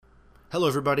Hello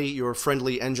everybody, your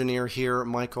friendly engineer here,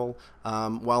 Michael.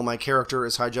 While my character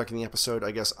is hijacking the episode,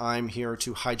 I guess I'm here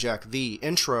to hijack the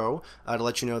intro to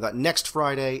let you know that next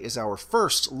Friday is our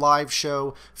first live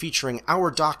show featuring our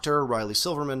doctor, Riley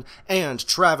Silverman, and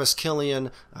Travis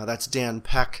Killian, that's Dan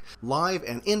Peck, live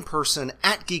and in person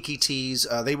at Geeky Tees.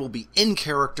 They will be in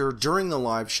character during the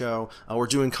live show. We're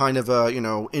doing kind of a,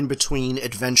 in-between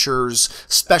adventures,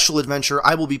 special adventure.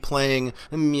 I will be playing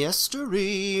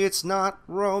Mystery, It's Not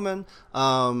Roman.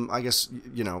 I guess,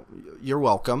 you're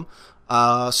welcome.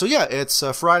 It's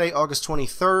Friday, August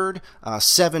 23rd,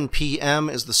 7 p.m.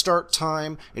 is the start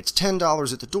time. It's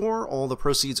 $10 at the door. All the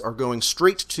proceeds are going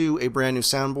straight to a brand new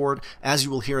soundboard. As you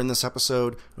will hear in this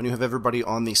episode, when you have everybody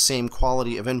on the same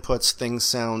quality of inputs, things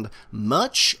sound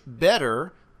much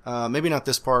better. Maybe not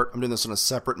this part. I'm doing this on a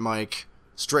separate mic,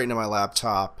 straight into my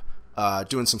laptop.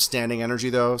 Doing some standing energy,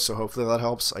 though, so hopefully that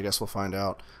helps. I guess we'll find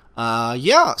out.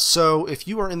 So if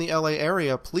you are in the LA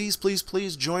area, please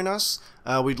join us.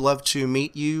 We'd love to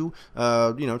meet you,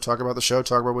 talk about the show,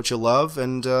 talk about what you love,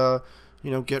 and,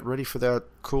 get ready for that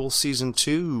cool season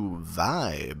 2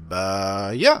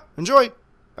 vibe. Enjoy.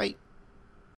 Bye.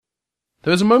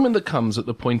 There is a moment that comes at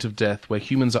the point of death where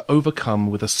humans are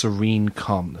overcome with a serene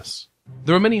calmness.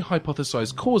 There are many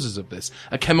hypothesized causes of this: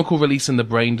 a chemical release in the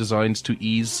brain designed to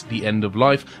ease the end of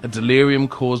life, a delirium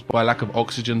caused by lack of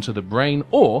oxygen to the brain,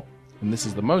 or, and this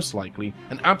is the most likely,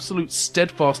 an absolute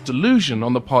steadfast delusion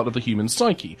on the part of the human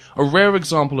psyche, a rare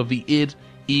example of the id,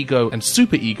 ego, and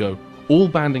superego all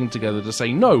banding together to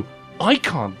say, no, I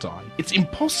can't die, it's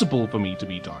impossible for me to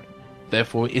be dying,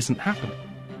 therefore it isn't happening.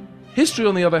 History,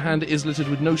 on the other hand, is littered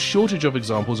with no shortage of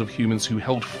examples of humans who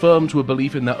held firm to a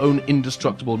belief in their own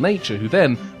indestructible nature, who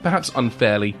then, perhaps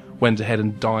unfairly, went ahead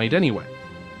and died anyway.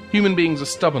 Human beings are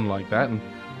stubborn like that, and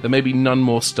there may be none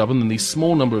more stubborn than the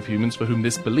small number of humans for whom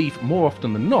this belief, more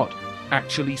often than not,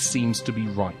 actually seems to be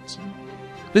right.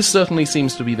 This certainly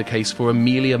seems to be the case for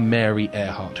Amelia Mary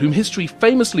Earhart, whom history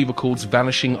famously records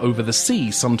vanishing over the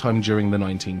sea sometime during the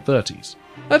 1930s.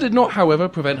 That did not, however,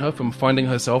 prevent her from finding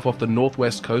herself off the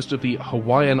northwest coast of the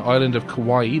Hawaiian island of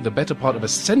Kauai the better part of a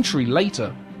century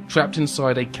later, trapped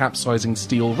inside a capsizing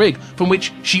steel rig, from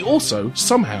which she also,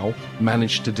 somehow,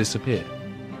 managed to disappear.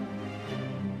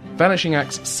 Vanishing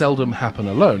acts seldom happen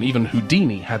alone. Even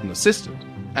Houdini had an assistant.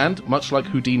 And, much like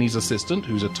Houdini's assistant,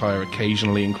 whose attire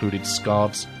occasionally included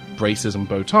scarves, braces and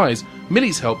bow ties,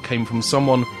 Millie's help came from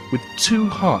someone with 2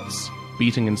 hearts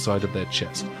beating inside of their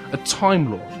chest, a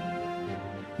Time Lord.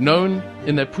 Known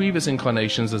in their previous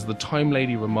incarnations as the Time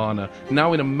Lady Romana,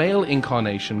 now in a male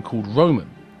incarnation called Roman,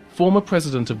 former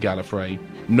president of Gallifrey,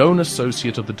 known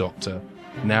associate of the Doctor,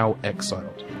 now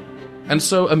exiled. And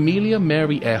so Amelia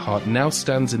Mary Earhart now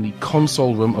stands in the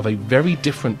console room of a very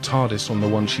different TARDIS from the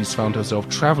one she's found herself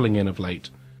travelling in of late,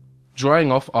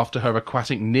 drying off after her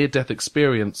aquatic near-death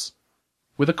experience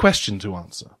with a question to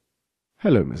answer.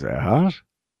 Hello, Miss Earhart.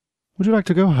 Would you like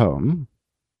to go home?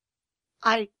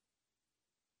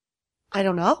 I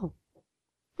don't know.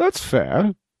 That's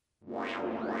fair.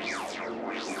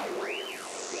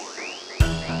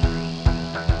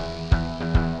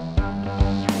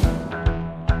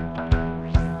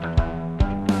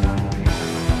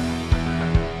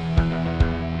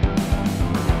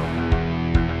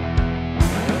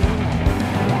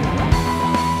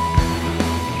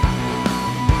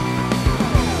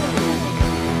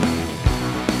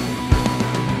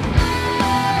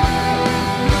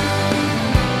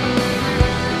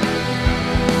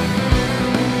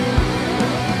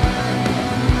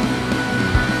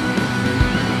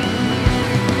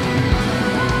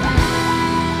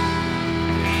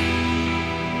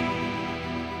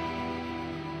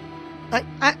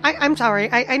 I'm sorry.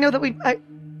 I know that we...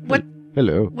 what?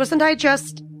 Hello. Wasn't I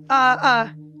just,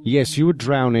 Yes, you were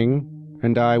drowning,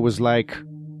 and I was like,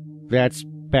 that's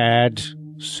bad,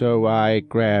 so I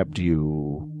grabbed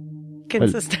you.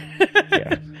 Consistent.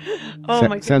 Yeah. Oh, my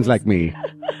goodness. Sounds like me.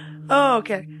 Oh,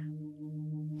 okay.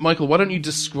 Michael, why don't you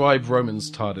describe Roman's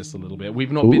TARDIS a little bit?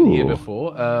 We've not been here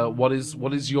before. What is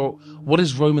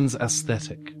Roman's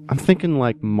aesthetic? I'm thinking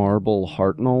like marble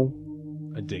Hartnell.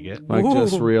 I dig it. Like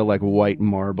just real like white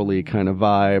marbly kind of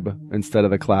vibe instead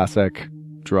of the classic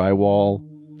drywall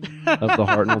of the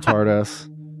Hartnell TARDIS.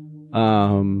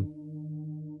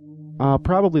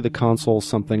 Probably the console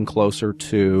something closer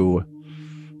to...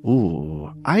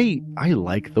 Ooh, I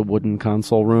like the wooden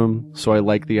console room, so I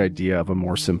like the idea of a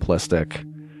more simplistic,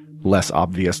 less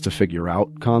obvious to figure out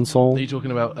console. Are you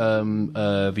talking about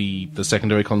the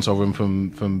secondary console room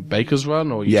from Baker's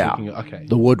Run, or are you talking? Okay,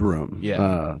 the wood room.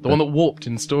 Yeah, the one that warped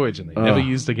in storage and they never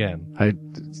used again. I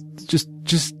just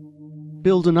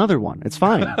build another one. It's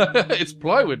fine. It's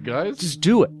plywood, guys. Just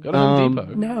do it. Go to Home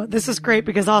Depot. No, this is great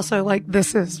because also, like,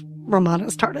 this is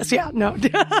Romana's TARDIS. Yeah, no.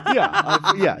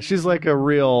 Yeah, she's like a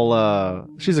real,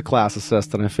 she's a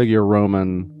classicist, and I figure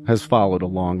Roman has followed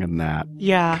along in that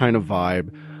Yeah. kind of vibe.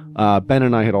 Ben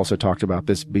and I had also talked about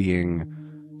this being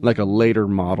like a later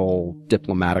model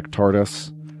diplomatic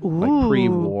TARDIS, like Ooh.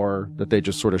 pre-war, that they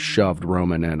just sort of shoved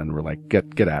Roman in and were like,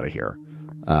 get out of here.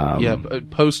 Yeah,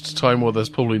 post Time War, there's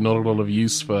probably not a lot of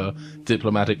use for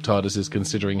diplomatic TARDISes,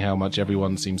 considering how much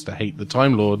everyone seems to hate the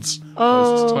Time Lords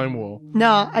post Time War.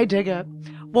 No, I dig it.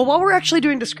 Well, while we're actually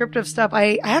doing descriptive stuff,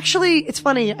 I actually, it's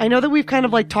funny. I know that we've kind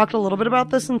of like talked a little bit about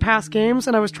this in past games,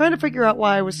 and I was trying to figure out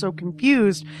why I was so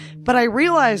confused, but I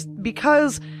realized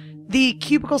because the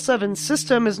Cubicle 7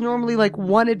 system is normally like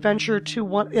one adventure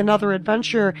to another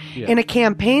adventure in a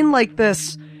campaign like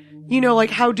this, you know, like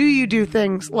how do you do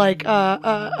things like,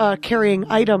 carrying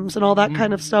items and all that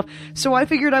kind of stuff. So I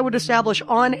figured I would establish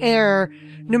on air,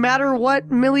 no matter what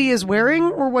Millie is wearing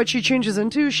or what she changes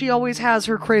into, she always has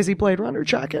her crazy Blade Runner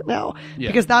jacket now. Yeah.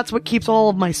 Because that's what keeps all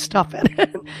of my stuff in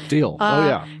it. Deal. Oh,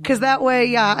 yeah. Cause that way,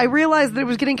 yeah, I realized that it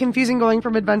was getting confusing going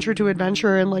from adventure to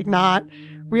adventure and like not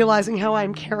realizing how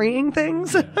I'm carrying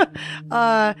things.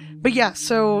 But yeah,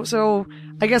 so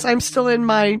I guess I'm still in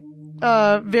my,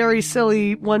 very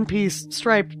silly one-piece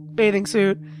striped bathing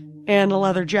suit and a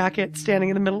leather jacket standing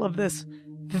in the middle of this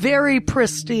very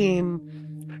pristine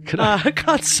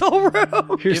console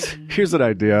room. Here's an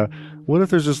idea. What if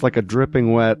there's just like a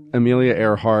dripping wet Amelia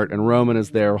Earhart and Roman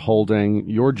is there holding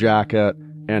your jacket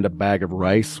and a bag of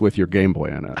rice with your Game Boy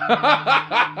in it?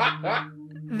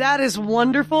 That is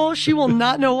wonderful. She will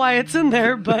not know why it's in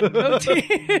there, but go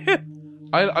team.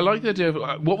 I like the idea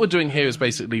of what we're doing here is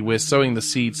basically we're sowing the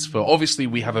seeds for, obviously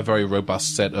we have a very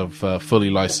robust set of fully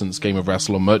licensed Game of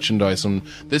Rassilon merchandise, and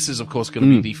this is of course going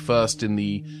to be the first in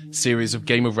the series of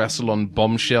Game of Rassilon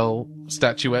bombshell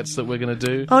statuettes that we're going to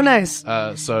do. Oh, nice.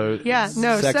 So Yeah,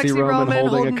 no, Sexy Roman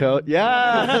holding a coat.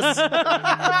 Yes!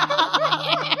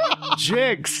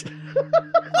 Jinx!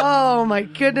 Oh my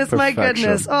goodness, my Perfection.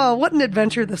 goodness. Oh, what an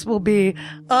adventure this will be.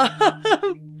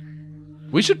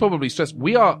 we should probably stress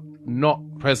we are not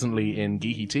presently in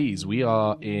Geeky Teas. We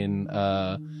are in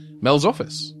Mel's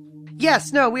office.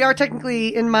 Yes, no, we are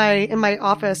technically in my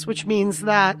office, which means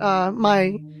that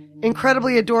my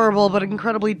incredibly adorable but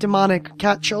incredibly demonic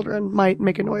cat children might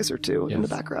make a noise or two in the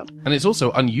background. And it's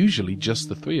also unusually just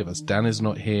the three of us. Dan is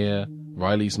not here.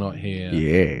 Riley's not here.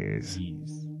 Yes.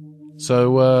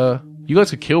 So, you guys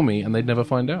could kill me and they'd never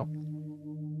find out.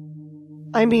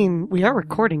 I mean, we are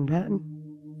recording, Ben.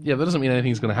 Yeah, that doesn't mean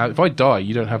anything's going to happen. If I die,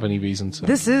 you don't have any reason to.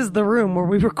 This is the room where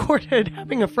we recorded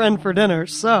having a friend for dinner,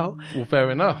 so Well, fair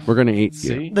enough. We're gonna eat you.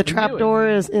 See? the We knew trapdoor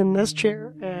is in this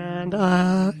chair, and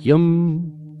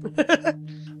Yum. it.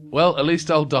 Well, at least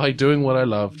I'll die doing what I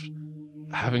loved.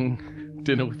 Having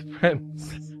dinner with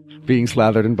friends. Being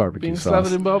slathered in barbecue Being sauce.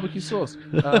 slathered in barbecue sauce.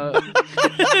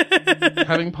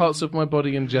 Having parts of my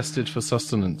body ingested for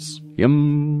sustenance.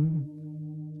 Yum.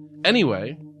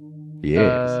 Anyway,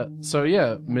 Yes. so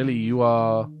yeah, Millie, you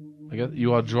are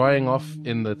drying off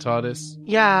in the TARDIS.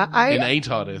 yeah, In a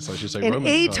TARDIS, I should say. in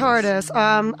Roman's a TARDIS.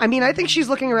 I mean, I think she's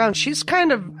looking around. She's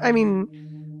kind of, I mean,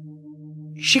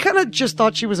 she kind of just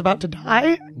thought she was about to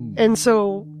die, and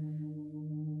so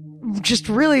just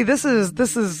really, this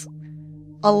is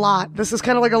a lot. This is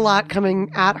kind of like a lot coming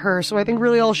at her. So I think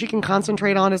really all she can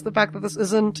concentrate on is the fact that this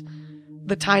isn't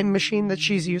the time machine that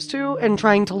she's used to, and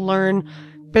trying to learn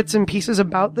bits and pieces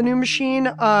about the new machine.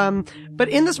 But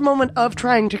in this moment of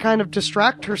trying to kind of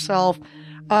distract herself,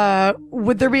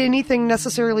 would there be anything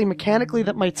necessarily mechanically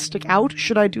that might stick out?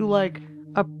 Should I do like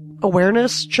a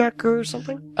awareness check or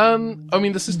something? I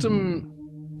mean, the system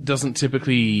doesn't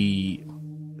typically.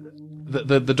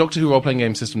 The Doctor Who role-playing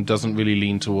game system doesn't really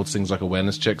lean towards things like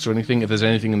awareness checks or anything. If there's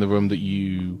anything in the room that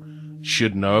you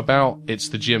should know about, it's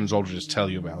the GM's role to just tell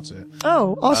you about it.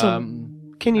 Oh, awesome.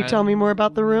 Can you tell me more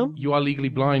about the room? You are legally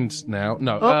blind now.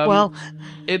 No. Oh, well.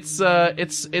 It's a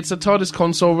TARDIS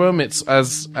console room. It's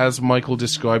as Michael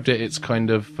described it. It's kind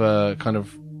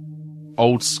of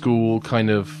old school, kind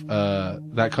of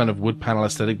that kind of wood panel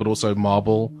aesthetic, but also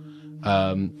marble.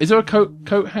 Is there a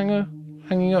coat hanger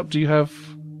hanging up? Do you have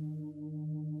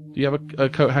a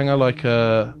coat hanger like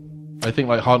I think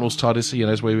like Hartnell's TARDIS? You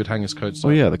know, is where he would hang his coats. Oh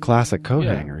yeah, the classic coat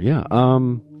Yeah. hanger. Yeah.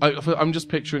 I'm just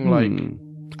picturing like.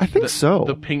 I think so.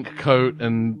 The pink coat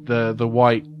and the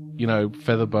white, you know,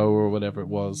 feather boa or whatever it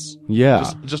was. Yeah.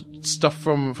 Just stuff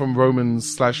from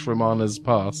Romana's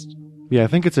past. Yeah, I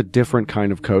think it's a different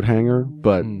kind of coat hanger,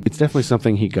 but it's definitely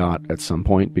something he got at some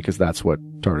point because that's what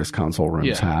TARDIS console rooms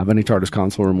Yeah. have. Any TARDIS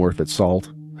console room worth its salt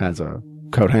has a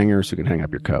coat hanger so you can hang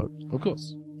up your coat. Of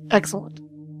course. Excellent.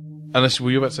 Unless,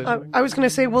 were you about to say something? I was going to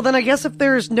say, well, then I guess if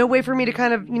there's no way for me to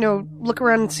kind of, look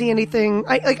around and see anything,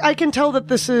 I can tell that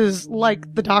this is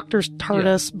like the Doctor's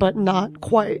TARDIS, but not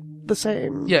quite the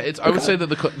same. Yeah, I would say that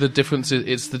the difference is,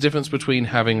 it's the difference between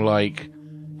having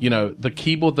the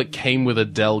keyboard that came with a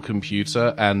Dell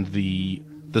computer and the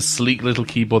sleek little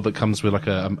keyboard that comes with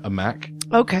a Mac.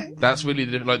 Okay. That's really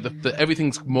the difference.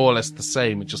 Everything's more or less the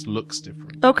same. It just looks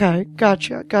different. Okay.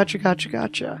 Gotcha.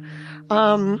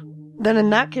 Then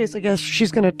in that case, I guess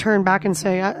she's going to turn back and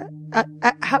say,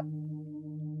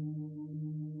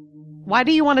 why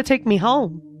do you want to take me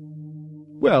home?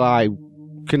 Well, I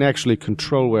can actually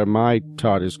control where my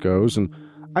TARDIS goes, and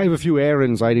I have a few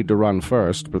errands I need to run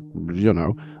first, but,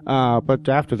 but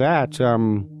after that,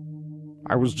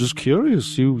 I was just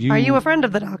curious. Are you a friend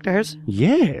of the Doctor's?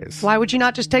 Yes. Why would you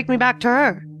not just take me back to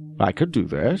her? I could do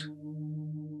that.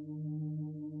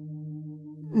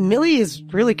 Millie is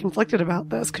really conflicted about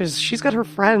this because she's got her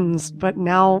friends, but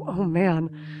now, oh man.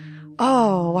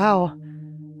 Oh, wow.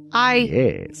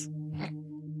 Yes.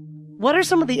 What are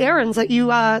some of the errands that you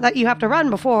have to run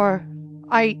before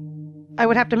I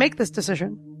would have to make this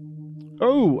decision?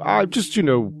 Oh, I'm just,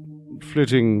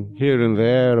 flitting here and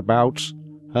there about.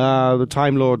 The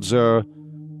Time Lords are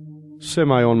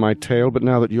semi on my tail, but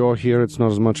now that you're here, it's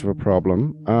not as much of a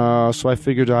problem. So I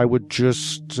figured I would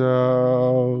just,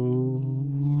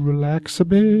 relax a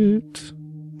bit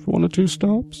for 1 or 2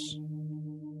 stops.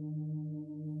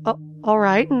 Oh, all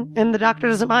right. And the Doctor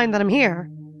doesn't mind that I'm here.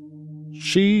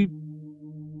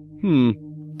 Can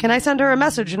I send her a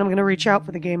message and I'm going to reach out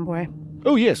for the Game Boy?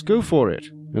 Oh, yes, go for it.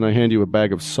 And I hand you a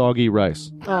bag of soggy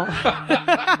rice. Oh.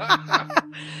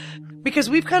 Because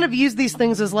we've kind of used these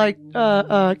things as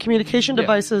communication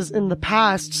devices in the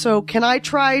past. So can I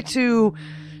try to,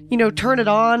 turn it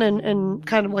on and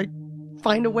kind of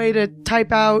find a way to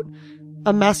type out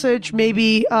a message?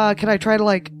 Maybe, can I try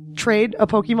to trade a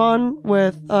Pokemon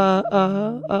with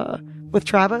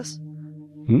Travis?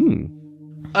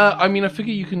 I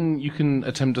figure you can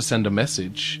attempt to send a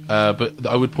message, but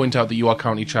I would point out that you are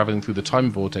currently traveling through the time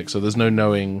vortex, so there's no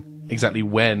knowing exactly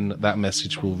when that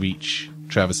message will reach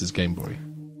Travis's Game Boy.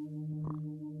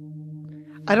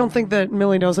 I don't think that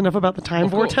Millie knows enough about the time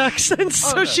Of course. vortex, and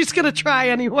so no. she's gonna try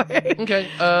anyway. Okay,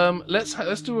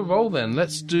 let's do a roll then.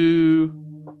 Let's do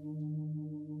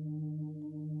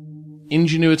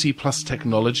ingenuity plus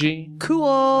technology.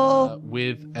 Cool.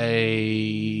 With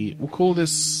a, we'll call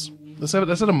this. Let's have a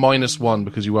 -1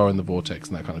 because you are in the vortex,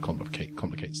 and that kind of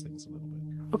complicates things a little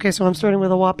bit. Okay, so I'm starting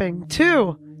with a whopping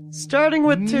 2. Starting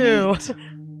with 2.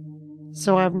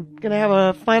 So I'm gonna have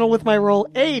a final with my roll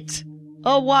 8.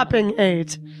 A whopping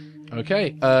 8.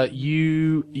 Okay,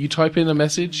 you type in a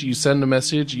message, you send a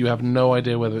message, you have no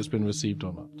idea whether it's been received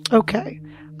or not. Okay.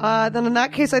 Then in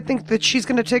that case, I think that she's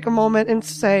gonna take a moment and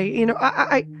say,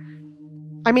 I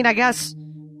mean, I guess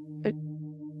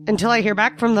until I hear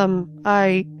back from them,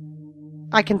 I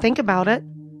can think about it.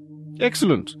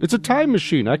 Excellent. It's a time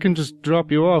machine. I can just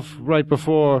drop you off right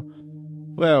before...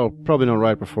 Well, probably not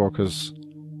right before, because...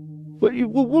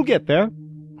 We'll get there.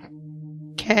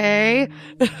 Okay.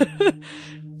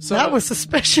 So that was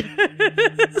suspicious.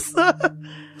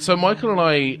 So Michael and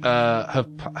I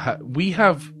we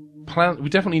have planned. We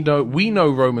definitely know. We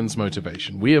know Roman's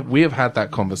motivation. We have had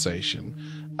that conversation.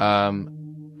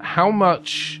 How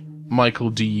much,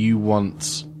 Michael, do you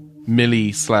want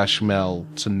Millie/Mel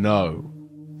to know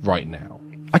right now?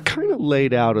 I kind of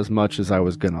laid out as much as I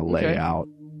was going to lay out.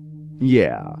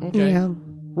 Yeah. Okay. Yeah.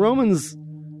 Roman's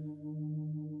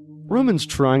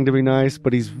trying to be nice,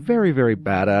 but he's very, very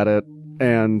bad at it,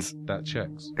 and That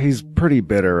checks. he's pretty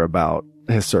bitter about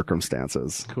his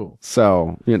circumstances. Cool.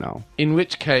 So, In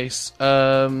which case,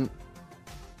 so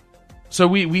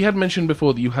we had mentioned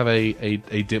before that you have a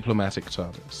diplomatic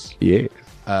TARDIS. yeah.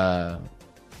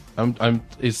 I'm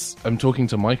talking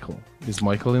to Michael. Is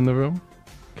Michael in the room?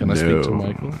 Can I speak to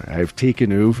Michael? I've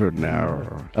taken over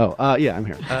now. Oh, yeah, I'm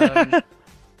here.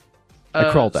 I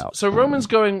crawled out. So Roman's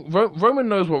going. Roman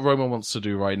knows what Roman wants to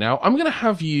do right now. I'm going to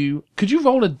have you. Could you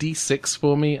roll a d6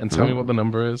 for me and tell me what the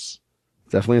number is?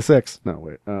 Definitely a 6. No,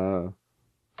 wait.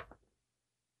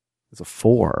 It's a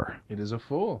 4. It is a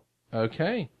 4.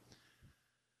 Okay.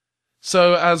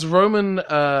 So as Roman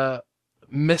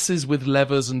messes with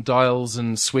levers and dials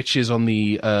and switches on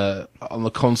the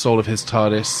console of his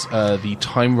TARDIS, the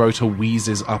time rotor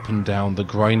wheezes up and down, the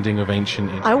grinding of ancient.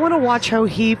 I want to watch how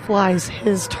he flies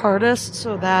his TARDIS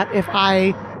so that if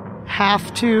I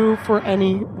have to, for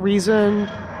any reason,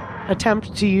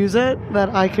 attempt to use it,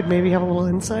 that I could maybe have a little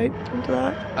insight into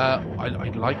that?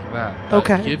 I'd like that.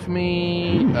 Okay. Give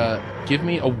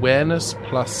me awareness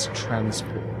plus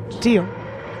transport. Deal.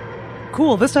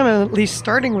 Cool. This time I'm at least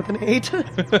starting with an 8.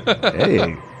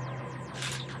 Hey.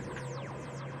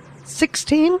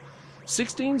 16?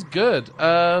 16's good.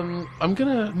 I'm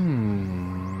gonna.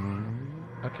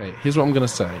 Okay, here's what I'm gonna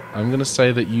say. I'm gonna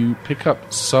say that you pick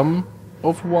up some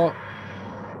of what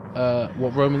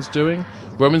Roman's doing.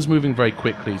 Roman's moving very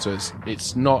quickly, so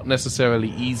it's not necessarily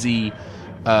easy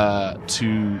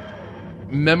to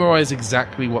memorize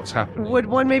exactly what's happening. Would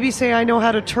one maybe say I know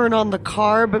how to turn on the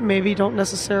car, but maybe don't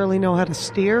necessarily know how to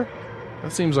steer?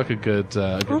 That seems like a good.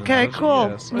 Okay, analogy, cool.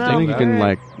 Yes. No. I think you can,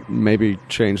 Alright. maybe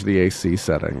change the AC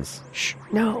settings. Shh,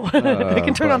 no. I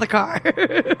can turn on the car.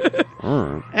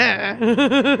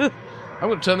 I'm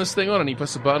going to turn this thing on, and he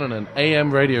presses a button, and an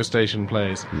AM radio station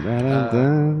plays.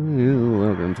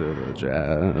 Welcome to the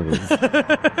jazz.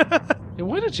 Yeah,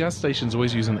 why do jazz stations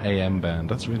always use an AM band?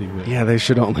 That's really weird. Yeah, they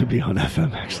should only be on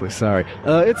FM, actually. Sorry.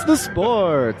 It's the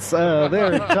sports.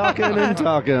 They're talking and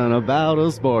talking about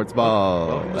a sports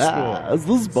ball. It's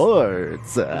the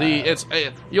sports. We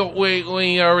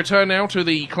return now to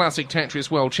the Classic Tetris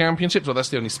World Championships. Well, that's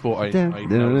the only sport I know.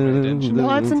 No,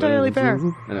 that's entirely fair.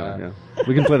 Yeah.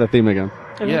 We can play that theme again.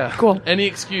 Yeah, Cool. Any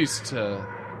excuse to.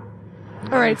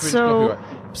 All right, infringe so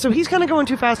copyright. he's kind of going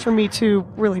too fast for me to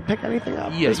really pick anything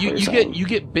up. Yeah, is what you you're saying.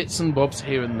 get bits and bobs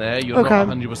here and there. You're Okay. not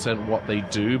 100% what they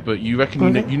do, but you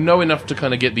reckon you know enough to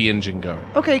kind of get the engine going.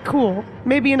 Okay, cool.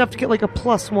 Maybe enough to get like a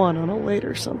 +1 on a late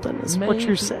or something is what Maybe,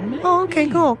 you're saying. maybe. Oh, okay,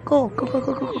 cool.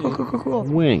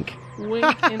 Wink.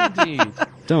 Wink indeed.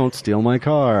 Don't steal my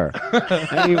car.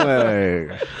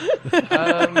 Anyway.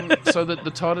 So that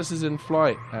the TARDIS is in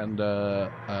flight, and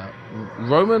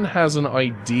Roman has an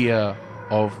idea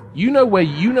of you know where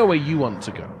you want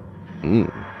to go,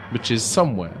 which is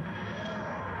somewhere.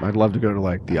 I'd love to go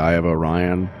to, the Eye of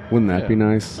Orion. Wouldn't that be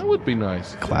nice? That would be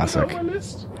nice. Classic. Is that on my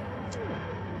list?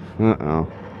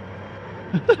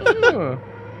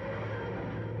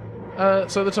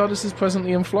 So the TARDIS is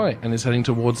presently in flight and is heading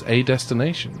towards a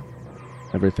destination.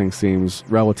 Everything seems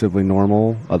relatively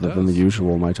normal, other than the does.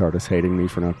 usual my TARDIS hating me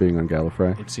for not being on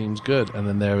Gallifrey. It seems good, and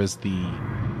then there is the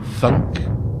thunk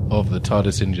of the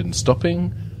TARDIS engine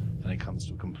stopping, and it comes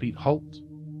to a complete halt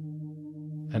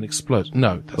and explodes.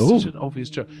 No, that's such an obvious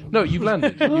joke. No, you've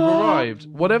landed. You've arrived.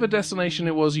 Whatever destination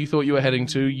it was you thought you were heading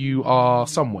to, you are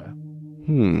somewhere.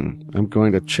 I'm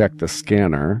going to check the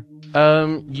scanner.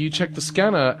 You check the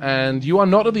scanner, and you are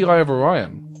not at the Eye of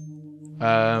Orion.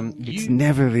 It's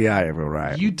never the Eye of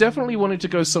Orion. You definitely wanted to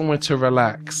go somewhere to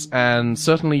relax, and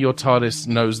certainly your TARDIS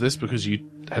knows this because you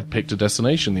had picked a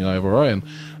destination, the Eye of Orion.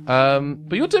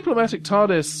 But your diplomatic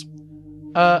TARDIS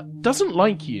doesn't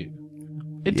like you.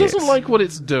 It doesn't like what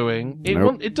it's doing.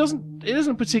 It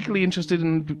isn't particularly interested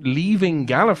in leaving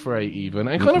Gallifrey even,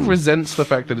 and kind of resents the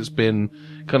fact that it's been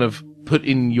kind of put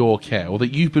in your care, or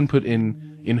that you've been put in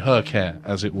her care,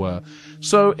 as it were.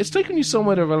 So it's taken you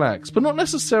somewhere to relax, but not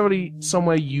necessarily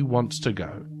somewhere you want to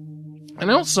go.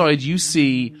 And outside you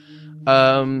see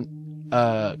kind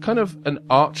of an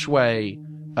archway.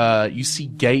 You see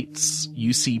gates.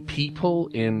 You see people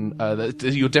in.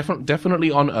 You're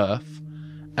definitely on Earth.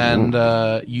 And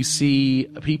you see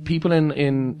people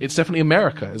in it's definitely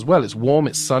America as well. It's warm,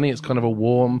 it's sunny, it's kind of a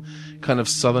warm, kind of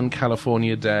Southern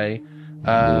California day.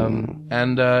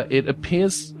 And it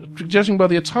appears, judging by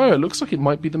the attire, it looks like it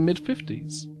might be the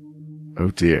mid-50s.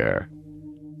 Oh dear.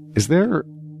 Is there...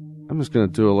 I'm just going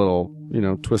to do a little,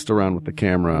 twist around with the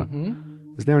camera.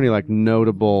 Is there any,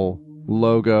 notable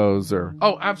logos or...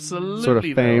 Oh, absolutely. Sort of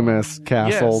famous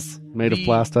castles made of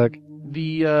plastic?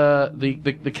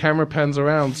 The camera pans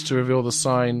around to reveal the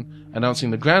sign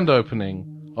announcing the grand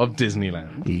opening of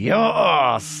Disneyland.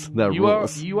 Yes! That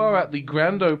rules. You are at the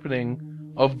grand opening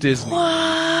of Disney.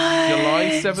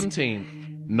 July 17th,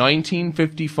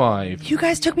 1955. You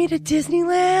guys took me to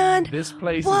Disneyland? This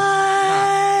place is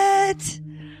packed. What?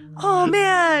 Oh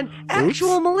man,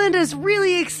 actual Melinda's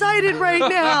really excited right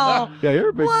now. Yeah, you're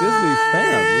a big Disney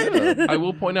fan. Yeah. I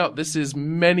will point out this is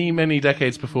many, many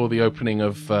decades before the opening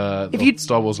of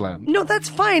Star Wars Land. No, that's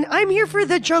fine. I'm here for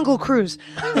the Jungle Cruise.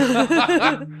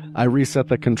 I reset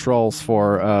the controls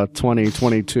for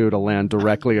 2022 to land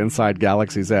directly inside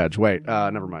Galaxy's Edge. Wait,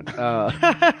 never mind.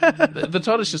 The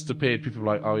TARDIS just appeared. People were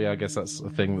like, oh yeah, I guess that's a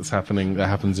thing that's happening. That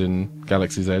happens in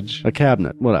Galaxy's Edge. A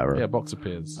cabinet, whatever. Yeah, box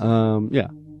appears. Yeah.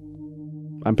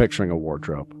 I'm picturing a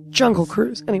wardrobe. Jungle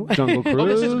Cruise, anyway. Jungle Cruise. Oh,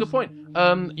 this is a good point.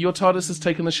 Your TARDIS has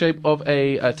taken the shape of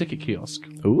a ticket kiosk.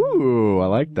 Ooh, I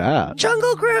like that.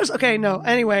 Jungle Cruise. Okay, no.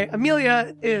 Anyway,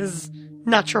 Amelia is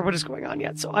Not sure what is going on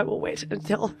yet, so I will wait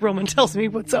until Roman tells me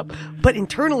what's up. But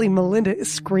internally, Melinda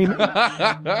is screaming.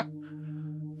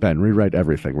 Ben, rewrite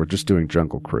everything. We're just doing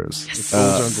Jungle Cruise. It's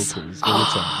all Jungle Cruise all the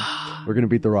time. We're going to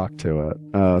beat The Rock to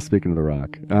it. Speaking of The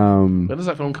Rock. When does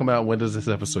that film come out? When does this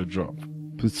episode drop?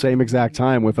 Same exact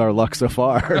time with our luck so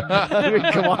far. I mean,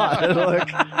 come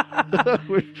on.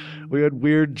 we had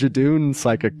weird Jadoon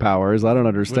psychic powers. I don't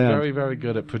understand. We're very, very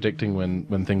good at predicting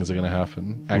when things are going to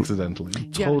happen accidentally.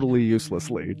 Totally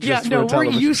uselessly. Just we're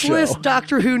television useless. show.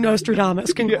 Doctor Who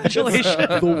Nostradamus. Congratulations.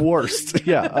 The worst.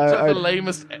 Yeah. It's like the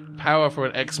lamest power for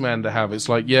an X-Man to have. It's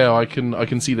like, yeah, I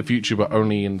can see the future, but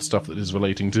only in stuff that is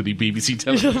relating to the BBC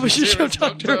television show series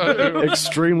Doctor Who.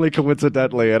 Extremely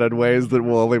coincidentally and in ways that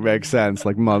will only make sense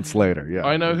like months later. Yeah.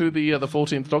 I know who the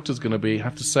 14th Doctor's going to be. I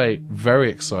have to say, very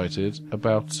excited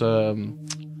about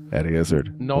Eddie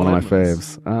Izzard. Noel one of my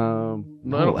Edmonds. faves.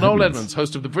 Noel Edmonds,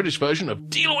 host of the British version of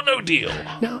Deal or No Deal.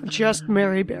 No, just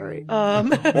Mary Berry.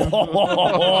 I'm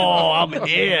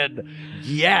in.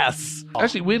 Yes.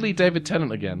 Actually, weirdly, David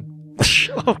Tennant again.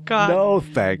 Oh, God. No,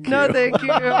 thank you. No, thank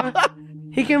you.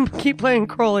 He can keep playing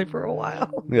Crowley for a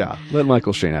while. Yeah, let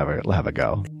Michael Sheen have a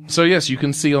go. So yes, you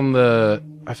can see on the,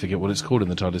 I forget what it's called in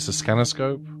the TARDIS, the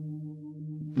scanoscope?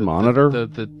 Monitor?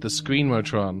 The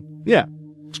Screenmotron. Yeah,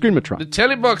 Screenmatron. The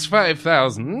Telebox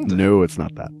 5000. No, it's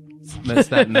not that. That's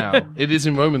that now. It is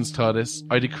in Roman's TARDIS.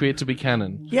 I decree it to be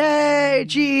canon. Yay,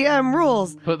 GM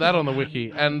rules. Put that on the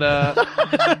wiki. And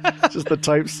Just the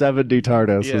Type 70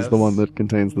 TARDIS Yes. is the one that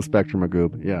contains the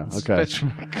Spectrumagoob. Yeah, okay.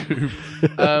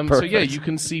 So yeah, you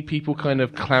can see people kind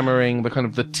of clamoring,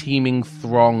 the teeming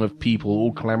throng of people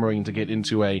all clamoring to get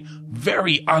into a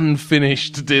very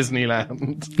unfinished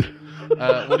Disneyland.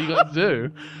 What do you got to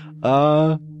do?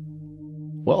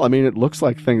 Well, I mean, it looks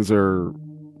like things are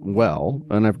well,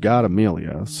 and I've got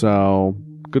Amelia, so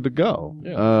good to go.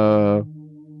 Yeah.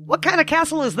 What kind of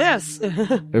castle is this?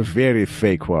 A very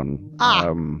fake one.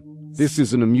 Ah. This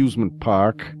is an amusement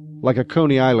park, like a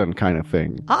Coney Island kind of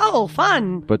thing, Oh,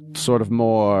 fun. but sort of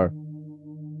more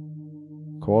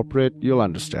corporate. You'll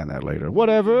understand that later.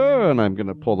 Whatever. And I'm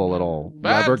gonna pull the little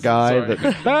Bat? lever guy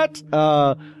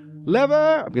Sorry.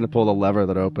 lever. I'm gonna pull the lever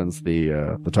that opens the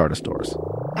TARDIS doors.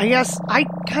 I guess I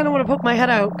kind of want to poke my head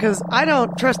out because I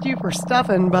don't trust you for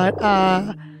stuffing, but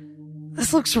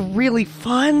this looks really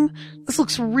fun. This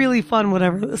looks really fun,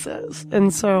 whatever this is.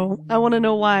 And so I want to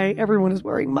know why everyone is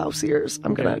wearing mouse ears.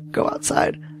 I'm going to go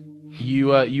outside.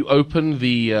 You open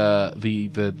the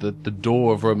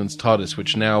door of Roman's TARDIS,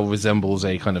 which now resembles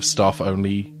a kind of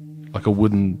staff-only, like a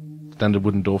standard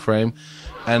wooden door frame,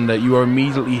 and you are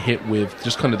immediately hit with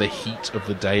just kind of the heat of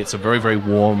the day. It's a very, very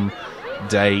warm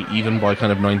day, even by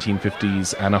kind of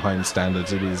 1950s Anaheim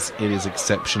standards. It is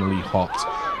exceptionally hot,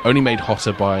 only made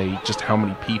hotter by just how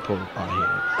many people are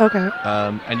here. Okay.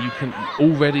 And you can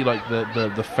already like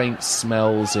the faint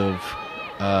smells of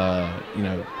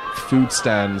food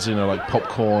stands, like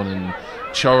popcorn and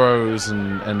churros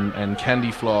and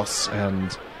candy floss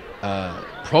and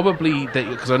probably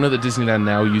because I know that Disneyland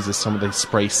now uses some of the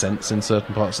spray scents in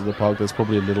certain parts of the park. There's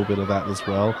probably a little bit of that as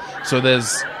well. So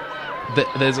there's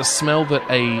a smell that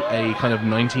a kind of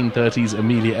 1930s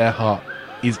Amelia Earhart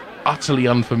is utterly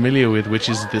unfamiliar with, which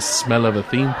is the smell of a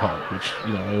theme park, which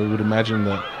I would imagine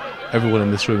that everyone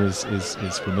in this room is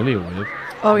familiar with.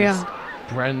 Oh, yeah.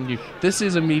 Brand new. This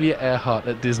is Amelia Earhart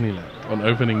at Disneyland on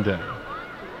opening day.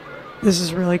 This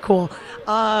is really cool.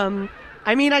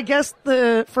 I mean, I guess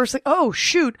the first thing... Oh,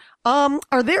 shoot.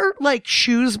 Are there,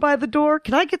 shoes by the door?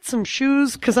 Can I get some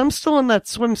shoes? Because I'm still in that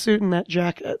swimsuit and that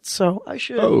jacket, so I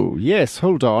should... Oh, yes,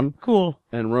 hold on. Cool.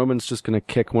 And Roman's just gonna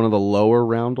kick one of the lower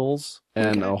roundels,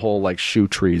 and a whole, shoe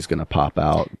tree is gonna pop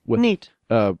out. With Neat.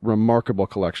 a remarkable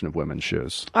collection of women's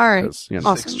shoes. All right. 'Cause,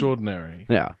 Awesome. Extraordinary.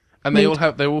 Yeah. And they're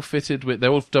all fitted with,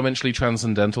 they're all dimensionally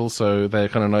transcendental, so they're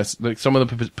kind of nice. Like some of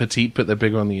them petite, but they're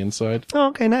bigger on the inside. Oh,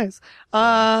 okay, nice.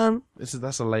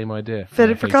 That's a lame idea.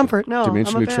 Fitted I for hate comfort. No, I'm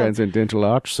Dimensionally a fan. transcendental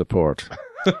arch support.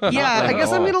 Yeah, I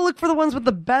guess I'm going to look for the ones with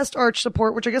the best arch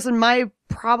support, which I guess in my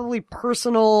probably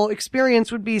personal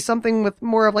experience would be something with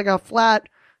more of a flat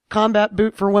combat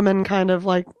boot for women kind of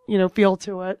feel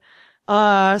to it.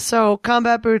 So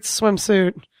combat boots,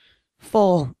 swimsuit,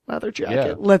 full leather jacket.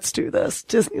 Yeah. Let's do this.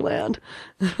 Disneyland.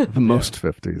 The most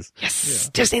 50s. Yes,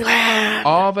 Disneyland.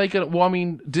 Are they going to, well, I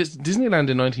mean, Disneyland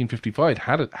in 1955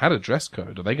 had a dress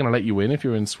code. Are they going to let you in if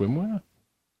you're in swimwear?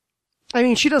 I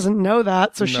mean, she doesn't know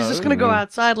that, so she's No. just going to go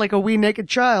outside like a wee naked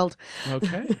child.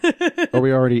 Okay. Are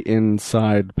we already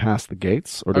inside past the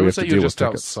gates? Or I do we would have say to you're deal with just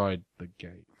tickets? outside the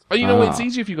gate. Oh, you know what? It's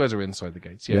easier if you guys are inside the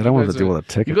gates. Yeah, I you don't want guys to deal are- with a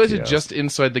ticket You guys are kiosk. just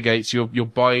inside the gates. You're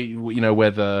by,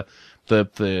 where the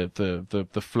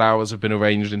the flowers have been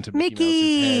arranged into Mickey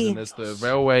Mickey! Mouse's head, and there's the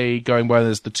railway going by, and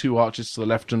there's the two arches to the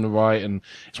left and the right, and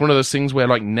it's one of those things where,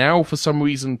 like, now for some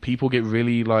reason people get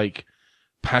really, like,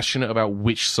 passionate about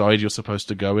which side you're supposed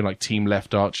to go in, like team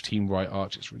left arch, team right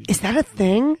arch. It's really Is that a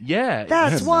thing? yeah.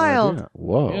 That's wild. idea.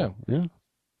 Whoa. Yeah.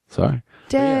 Sorry.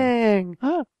 Dang.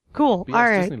 Cool. But All yeah,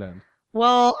 right. it's Disneyland.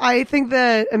 Well, I think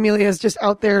that Amelia is just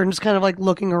out there and just kind of like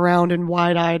looking around and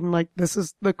wide-eyed and like, this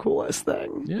is the coolest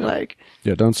thing. Yeah. Like,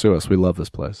 Yeah, don't sue us. We love this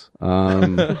place.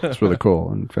 It's really cool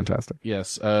and fantastic.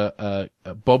 Yes.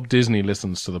 Bob Disney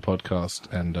listens to the podcast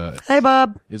and hey,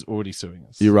 Bob. is already suing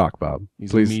us. You rock, Bob.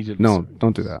 He's Please, immediately no, suing.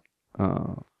 don't do that.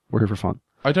 We're here for fun.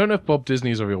 I don't know if Bob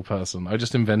Disney is a real person. I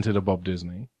just invented a Bob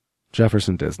Disney.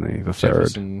 Jefferson Disney, the third.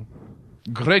 Jefferson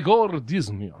Gregor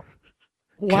Disney.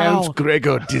 Wow.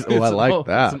 Gregor Disney. Oh, I like It's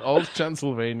that. an old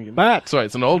Transylvanian. Matt. Sorry,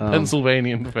 it's an old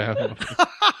Pennsylvanian family.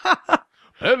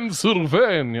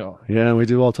 Pennsylvania. Yeah, we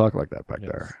do all talk like that back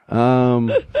there.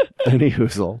 Any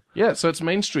hoozle. Yeah, so it's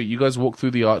Main Street. You guys walk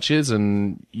through the arches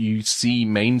and you see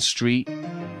Main Street.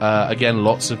 Again,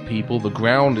 lots of people. The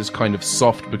ground is kind of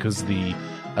soft because the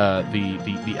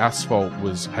asphalt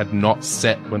had not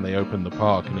set when they opened the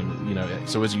park, and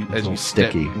so as you step,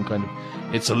 sticky. you can kind of,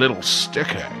 it's a little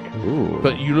sticky. Ooh.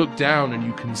 But you look down and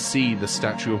you can see the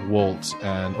statue of Walt.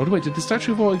 And wait, did the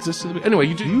statue of Walt exist? Anyway,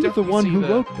 you You're the definitely one see who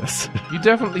wrote this. You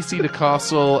definitely see the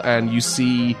castle, and you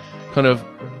see kind of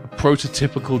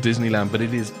prototypical Disneyland, but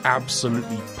it is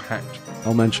absolutely packed.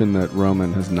 I'll mention that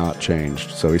Roman has not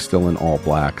changed, so he's still in all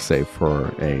black, save for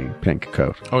a pink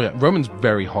coat. Oh yeah, Roman's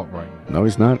very hot right now, No,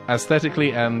 he's not.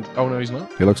 aesthetically, and oh no, he's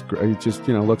not. He looks great. He just,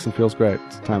 looks and feels great.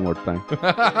 It's a Time Lord thing.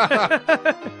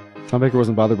 Tom Baker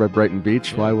wasn't bothered by Brighton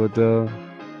Beach. Why would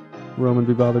Roman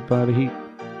be bothered by the heat?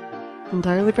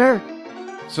 Entirely fair.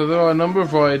 So there are a number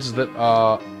of rides that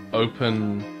are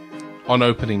open on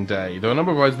opening day. There are a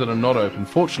number of rides that are not open.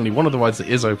 Fortunately, one of the rides that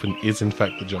is open is in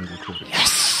fact the Jungle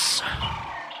Cruise.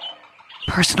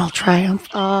 Personal triumph.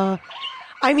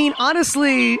 I mean,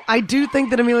 honestly, I do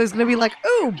think that Amelia's going to be like,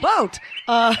 ooh, boat.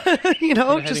 And Just heading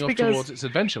off because. towards it's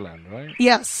Adventureland, right?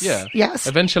 Yes. Yeah. Yes.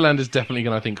 Adventureland is definitely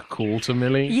going to, I think, call to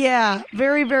Millie. Yeah,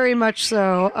 very, very much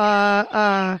so.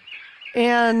 So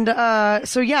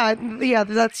yeah,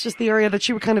 that's just the area that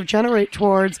she would kind of generate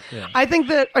towards. Yeah. I think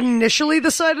that initially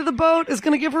the side of the boat is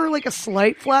going to give her like a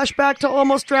slight flashback to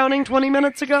almost drowning 20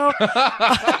 minutes ago.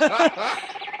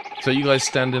 So you guys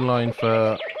stand in line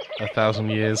for 1,000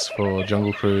 years for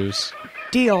Jungle Cruise.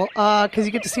 Deal, because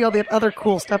you get to see all the other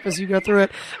cool stuff as you go through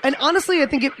it. And honestly, I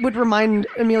think it would remind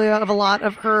Amelia of a lot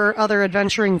of her other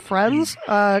adventuring friends,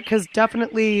 because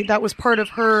definitely that was part of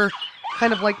her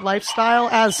kind of like lifestyle,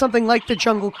 as something like the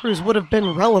Jungle Cruise would have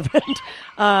been relevant,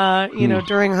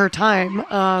 during her time.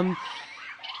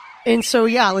 And so,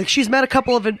 yeah, like she's met a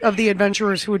couple of the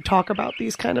adventurers who would talk about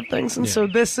these kind of things. And so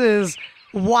this is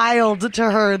wild to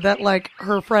her that like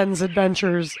her friend's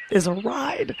adventures is a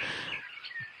ride.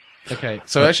 Okay,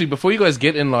 so actually, before you guys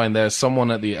get in line, there's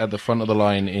someone at the front of the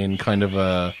line in kind of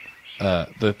the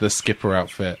skipper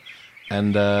outfit,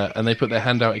 and they put their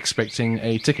hand out expecting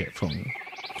a ticket from you.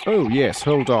 Oh, yes,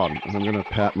 hold on. And I'm going to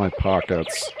pat my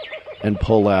pockets and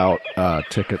pull out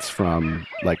tickets from,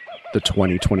 like, the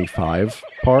 2025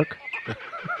 park.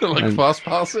 Like And fast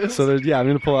passes. So, I'm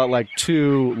going to pull out, like,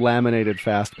 2 laminated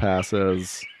fast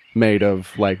passes made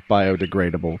of, like,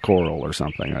 biodegradable coral or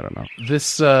something. I don't know.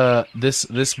 This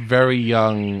very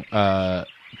young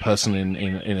person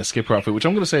in a skipper outfit, which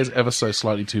I'm going to say is ever so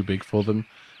slightly too big for them,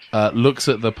 looks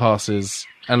at the passes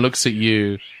and looks at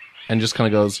you and just kind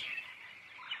of goes,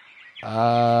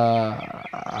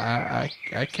 I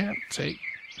can't take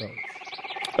those.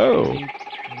 Oh. I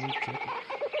need tickets.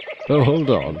 Oh, hold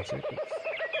on.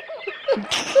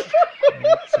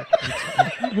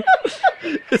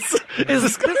 Is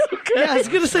this okay? Yeah, I was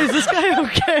gonna say, is this guy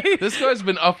okay? This guy's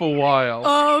been up a while.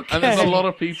 Okay. And there's a lot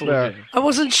of people Fair. here. I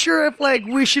wasn't sure if like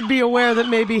we should be aware that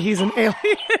maybe he's an alien.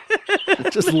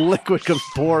 Just liquid comes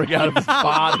pouring out of his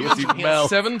body as he He has melts.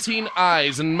 17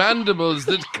 eyes and mandibles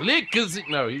that click as it...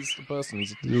 No, he's the person.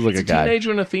 He's like a a guy.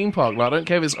 teenager in a theme park. Like, I don't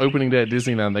care if it's opening day at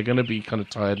Disneyland. They're going to be kind of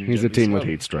tired. And He's a gently teen with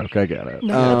slow. heat stroke. I get it.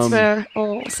 No, that's fair.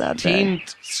 Oh, sad day. Teen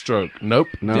stroke. Nope.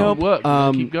 No. Didn't work.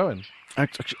 Keep going.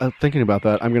 Actually, thinking about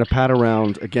that, I'm going to pat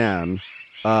around again.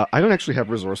 I don't actually have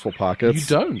resourceful pockets.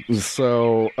 You don't.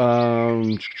 So,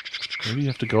 Maybe you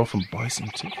have to go off and buy some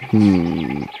tickets.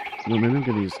 well, maybe I'm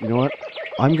going to use... You know what?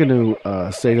 I'm going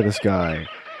to say to this guy,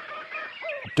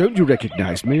 don't you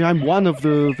recognize me? I'm one of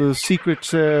the secret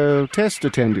test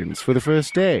attendants for the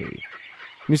first day.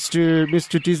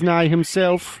 Mr. Disney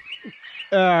himself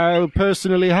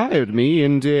personally hired me,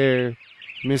 and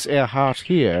Miss Earhart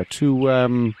here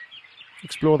to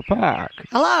explore the park.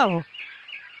 Hello.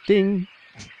 Ding.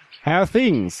 How are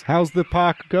things? How's the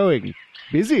park going?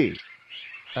 Busy?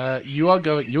 You're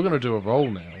going to do a roll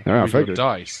now. Yeah, I with your figured.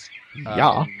 dice.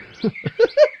 Yeah.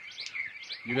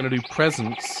 You're going to do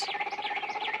presence.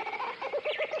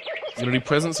 You're going to do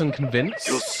presence and convince.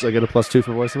 So I get a +2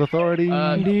 for voice of authority.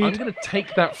 I'm Indeed. going to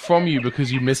take that from you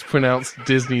because you mispronounced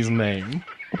Disney's name.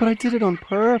 But I did it on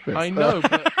purpose. I know,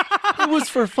 but It was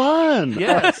for fun.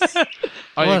 yes,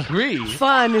 I agree.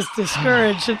 Fun is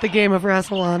discouraged at the game of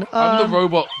Rassilon. I'm the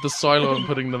robot, the silo, and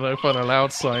putting the no fun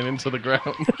allowed sign into the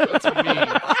ground. That's me.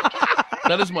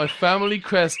 That is my family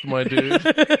crest, my dude.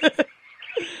 That's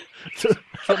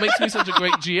what makes me such a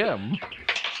great GM.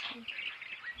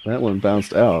 That one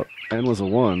bounced out and was a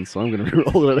 1, so I'm going to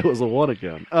re-roll that it was a 1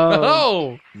 again.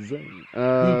 Oh! Zing.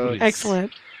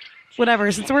 Excellent.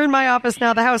 Whatever. Since we're in my office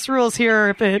now, the house rules here.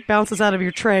 If it bounces out of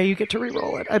your tray, you get to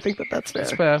re-roll it. I think that's fair.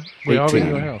 That's fair. We are in 18.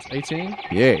 your house. 18?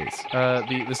 Yes.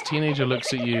 This teenager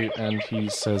looks at you and he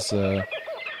says, alright,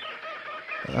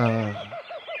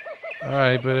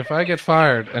 but if I get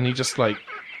fired, and he just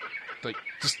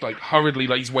hurriedly,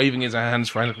 like he's waving his hands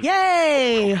frantically.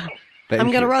 Yay! Thank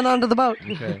I'm going to you. run onto the boat.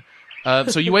 Okay.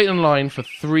 So you wait in line for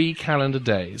 3 calendar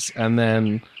days, and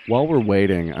then While we're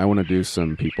waiting, I want to do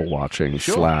some people watching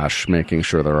Sure. / making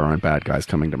sure there aren't bad guys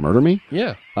coming to murder me.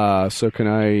 yeah, So can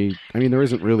I mean, there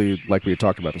isn't really, like we had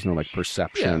talked about, there's no, like,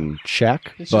 perception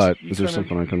check, It's but just- you is there kinda-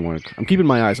 something I can, like, I'm keeping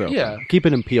my eyes open. Yeah.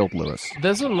 Keeping him peeled, Lewis.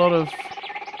 there's a lot of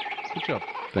good job.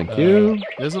 Thank you.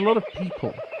 There's a lot of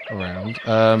people around.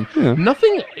 Yeah.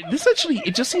 Nothing. This actually,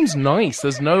 it just seems nice.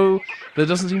 There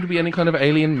doesn't seem to be any kind of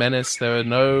alien menace. There are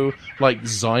no like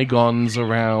Zygons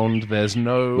around. There's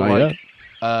no Not like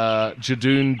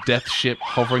Jadoon death ship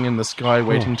hovering in the sky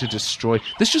waiting to destroy.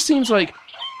 This just seems like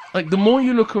the more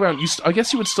you look around, I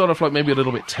guess you would start off like maybe a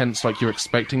little bit tense, like you're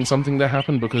expecting something to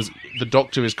happen because the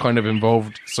Doctor is kind of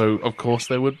involved, so of course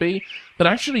there would be. But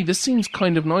actually, this seems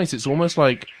kind of nice. It's almost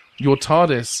like your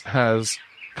TARDIS has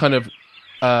kind of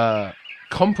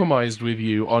compromised with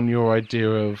you on your idea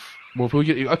of, well, if we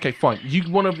get you, okay, fine. You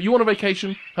want a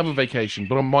vacation? Have a vacation,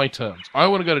 but on my terms. I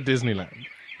want to go to Disneyland.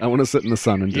 I want to sit in the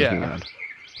sun in Yeah. Disneyland.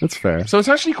 That's fair. So it's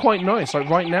actually quite nice. Like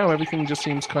right now, everything just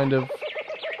seems kind of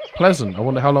pleasant. I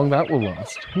wonder how long that will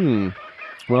last.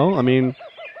 Well, I mean,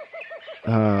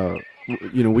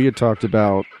 we had talked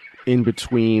about in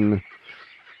between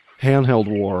Handheld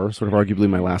War, sort of arguably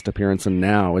my last appearance, and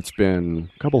now it's been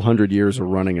a couple hundred years of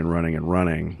running and running and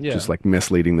running, Yeah. just like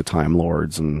misleading the Time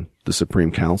Lords and the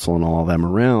Supreme Council and all of them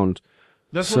around.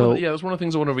 That's So- that's one of the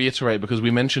things I want to reiterate because we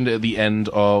mentioned it at the end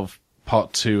of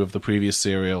part 2 of the previous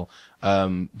serial.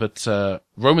 But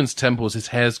Roman's temples, his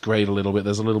hair's grayed a little bit.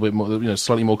 There's a little bit more,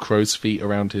 slightly more crow's feet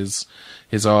around his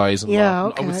eyes. And Yeah, I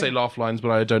would okay. say laugh lines, but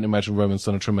I don't imagine Roman's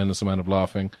done a tremendous amount of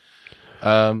laughing.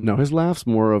 No, his laugh's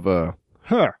more of a,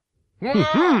 huh,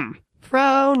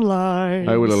 Frown lines.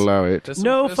 I will allow it. There's some-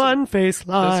 No there's some- fun face There's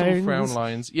lines. some frown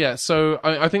lines. Yeah, so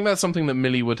I think that's something that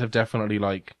Millie would have definitely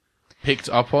picked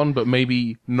up on, but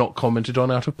maybe not commented on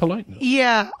out of politeness.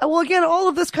 Yeah. Well, again, all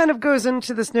of this kind of goes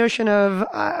into this notion of,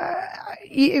 I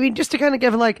mean, just to kind of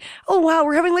give oh wow,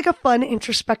 we're having a fun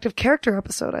introspective character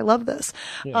episode. I love this.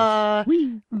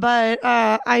 But,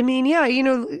 I mean, yeah,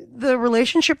 the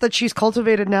relationship that she's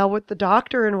cultivated now with the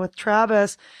Doctor and with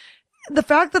Travis, the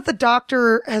fact that the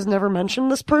Doctor has never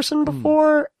mentioned this person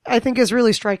before, I think is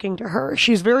really striking to her.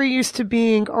 She's very used to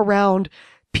being around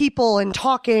people and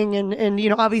talking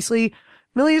and obviously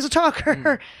Millie is a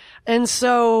talker. And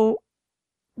so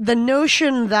the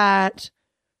notion that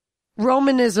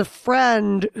Roman is a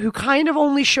friend who kind of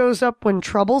only shows up when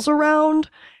trouble's around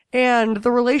and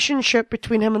the relationship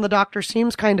between him and the Doctor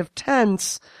seems kind of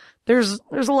tense. There's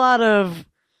a lot of,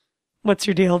 what's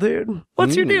your deal, dude?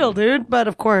 What's your deal, dude? But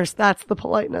of course, that's the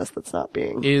politeness that's not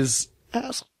being Is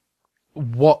asked.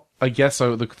 what I guess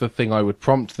the thing I would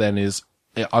prompt then is,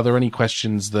 are there any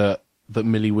questions that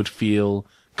Millie would feel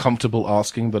comfortable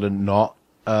asking that are not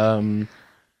going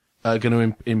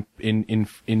to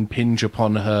impinge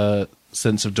upon her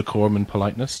sense of decorum and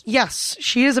politeness? Yes,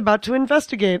 she is about to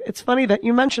investigate. It's funny that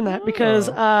you mentioned that because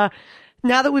now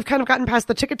that we've kind of gotten past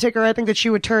the ticket ticker, I think that she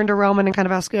would turn to Roman and kind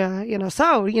of ask, do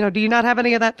you not have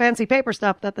any of that fancy paper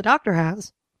stuff that the Doctor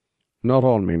has? Not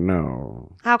on me,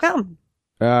 no. How come?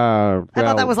 I I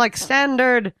thought that was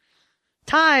standard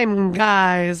time,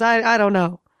 guys. I don't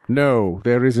know. No,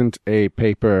 there isn't a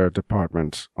paper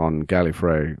department on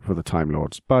Gallifrey for the Time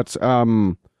Lords, but,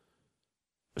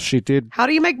 she did, How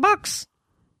do you make books?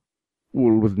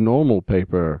 well, with normal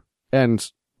paper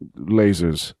and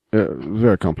lasers.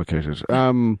 Very complicated.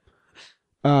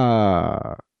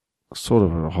 sort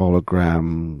of a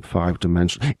hologram,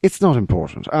 5-dimensional. It's not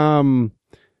important.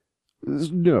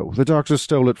 No, the doctor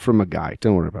stole it from a guy.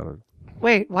 Don't worry about it.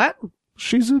 Wait, what?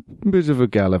 She's a bit of a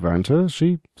gallivanter.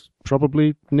 She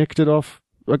probably nicked it off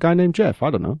a guy named Jeff. I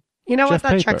don't know. You know Jeff what?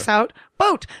 That Paper. checks out.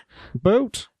 Boat.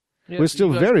 Boat. Yeah, We're still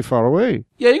you guys- very far away.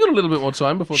 Yeah, you got a little bit more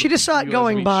time before She just saw it you guys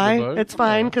going reach by. the boat. It's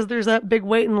fine, because there's that big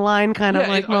wait in line kind of Yeah,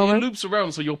 like it moment. loops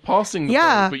around, so you're passing the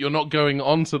Yeah. boat, but you're not going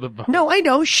onto the boat. No, I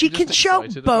know. She You're can just shout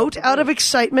excited boat about the out of boat.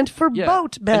 excitement for Yeah.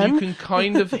 boat, Ben. And you can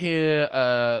kind of hear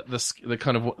the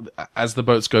kind of, as the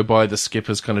boats go by, the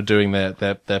skippers kind of doing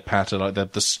their patter, like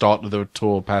the start of the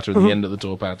tour patter and the end of the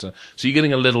tour patter. So you're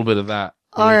getting a little bit of that.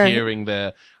 All You're right. hearing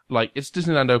their, like, it's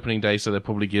Disneyland opening day, so they're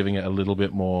probably giving it a little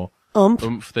bit more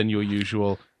oomph than your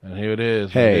usual. And here it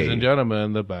is, Hey. ladies and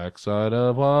gentlemen, the backside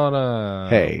of water.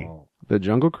 Hey, the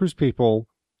Jungle Cruise people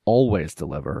always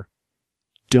deliver.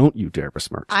 Don't you dare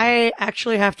besmirch them. I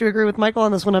actually have to agree with Michael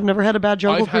on this one. I've never had a bad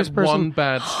Jungle I've Cruise had person. one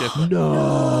bad skipper.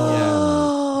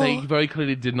 No. Yeah. They very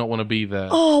clearly did not want to be there.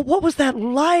 Oh, what was that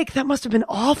like? That must have been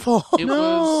awful. It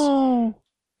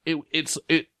was.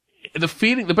 The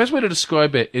feeling. The best way to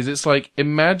describe it is, it's like,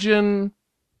 imagine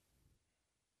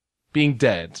being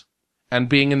dead and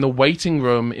being in the waiting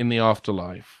room in the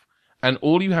afterlife, and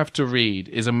all you have to read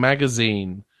is a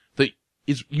magazine that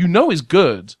is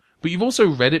good, but you've also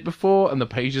read it before, and the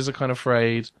pages are kind of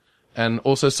frayed, and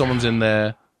also someone's in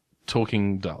there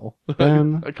talking dull.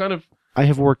 Ben, I kind of. I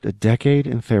have worked a decade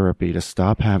in therapy to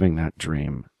stop having that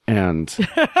dream. And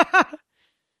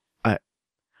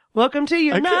Welcome to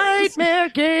your I guess. nightmare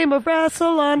game of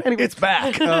Wrestle-On. Anyway. it's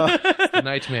back. The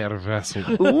Nightmare Vessel.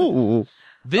 Ooh.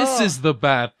 This is the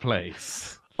bad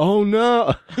place. Oh,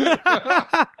 no.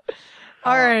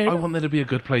 All right. I want there to be a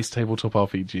good place tabletop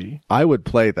RPG. I would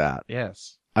play that.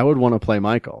 Yes. I would want to play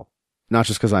Michael. Not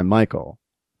just because I'm Michael,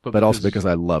 but also because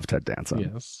I love Ted Danson.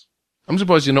 Yes. I'm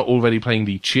surprised you're not already playing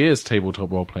the Cheers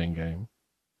tabletop role-playing game,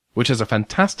 which has a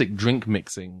fantastic drink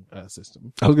mixing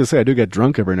system. I was going to say, I do get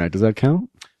drunk every night. Does that count?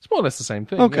 It's more or less the same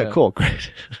thing. Okay, yeah. cool.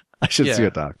 Great. I should Yeah. see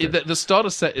a doctor. The starter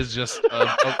set is just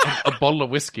a bottle of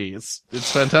whiskey. It's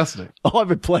fantastic. Oh, I've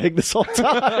been playing this whole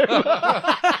time.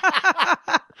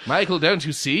 Michael, don't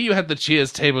you see? You had the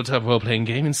Cheers tabletop role-playing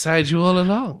game inside you all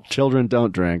along. Children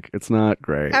don't drink. It's not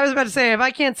great. I was about to say, if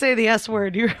I can't say the S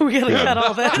word, we gotta cut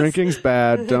all that. Drinking's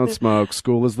bad. Don't smoke.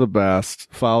 School is the best.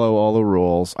 Follow all the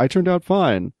rules. I turned out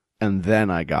fine. And then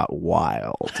I got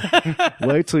wild.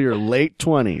 Wait till your late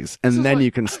 20s, and then you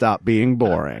can stop being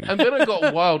boring. And then I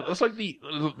got wild. It's like the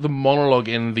monologue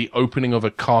in the opening of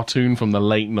a cartoon from the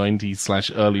late 90s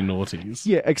 / early noughties.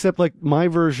 Yeah, except like my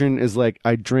version is like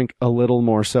I drink a little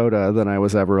more soda than I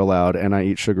was ever allowed, and I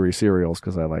eat sugary cereals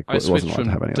because I I wasn't switched allowed from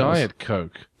to have any Diet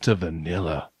Coke to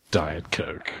vanilla Diet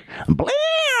Coke. of those.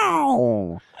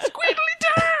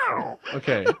 Bleow!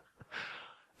 Okay.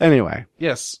 Anyway,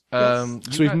 Yes. so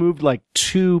we've moved like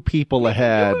 2 people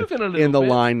ahead moving a little in the bit,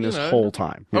 line you this know. whole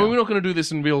time. I mean, Yeah. we're not going to do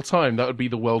this in real time. That would be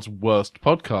the world's worst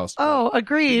podcast. Oh,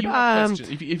 agreed. You have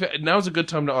questions. If now's a good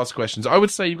time to ask questions. I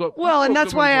would say you've got. Well, and you've got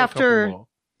that's good why ones for a couple after- more.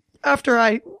 After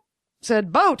I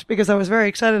said boat, because I was very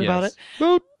excited about it.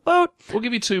 Yes. Boat. We'll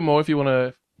give you 2 more if you want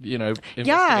to, investigate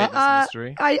Yeah, this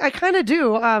mystery. I kind of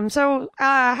do.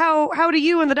 How do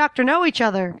you and the doctor know each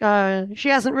other? She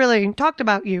hasn't really talked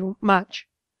about you much.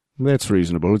 That's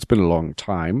reasonable. It's been a long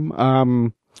time.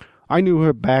 I knew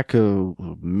her back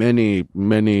many,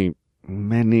 many,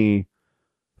 many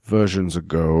versions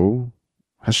ago.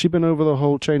 Has she been over the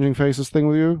whole changing faces thing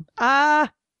with you?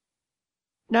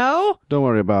 No? Don't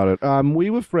worry about it.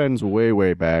 We were friends way,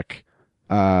 way back.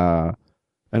 And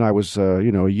I was, a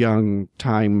young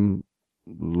time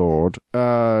lord,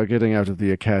 getting out of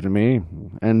the academy.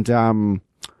 And,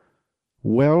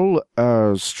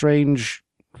 a strange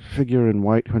figure in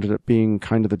white who ended up being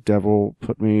kind of the devil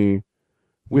put me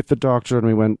with the doctor, and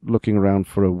we went looking around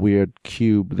for a weird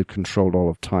cube that controlled all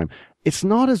of time. It's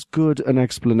not as good an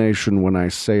explanation when I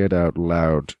say it out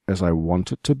loud as I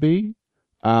want it to be.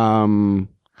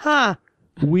 Huh.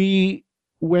 We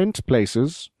went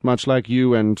places, much like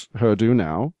you and her do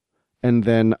now, and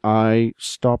then I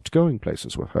stopped going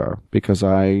places with her because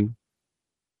I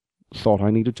thought I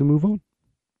needed to move on.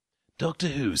 Doctor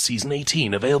Who Season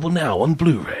 18 available now on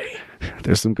Blu-ray.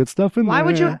 There's some good stuff in Why there.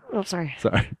 would you? Oh, sorry.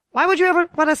 Sorry. Why would you ever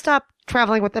want to stop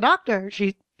traveling with the doctor?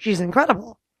 She's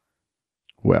incredible.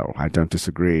 Well, I don't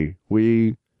disagree.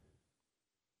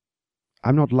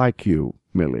 I'm not like you,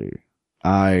 Millie.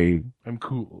 I'm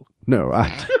cool. No,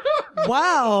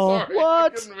 Wow. Sorry,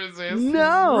 What? I couldn't resist.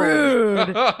 No.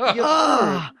 Rude.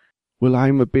 Ah. Well,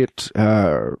 I'm a bit,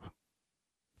 Time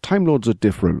Lords are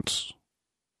different,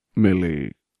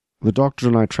 Millie. the Doctor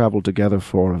and I traveled together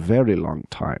for a very long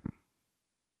time.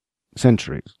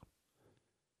 Centuries.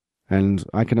 And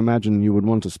I can imagine you would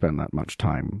want to spend that much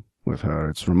time with her.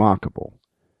 It's remarkable.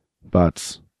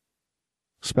 But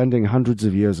spending hundreds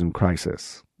of years in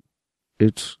crisis,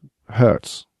 it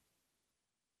hurts.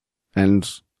 And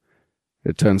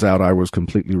it turns out I was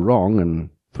completely wrong and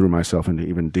threw myself into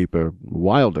even deeper,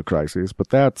 wilder crises, but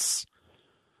that's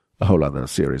a whole other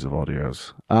series of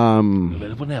audios.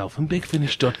 Available now from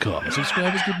BigFinish.com.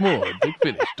 Subscribers get more at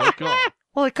BigFinish.com.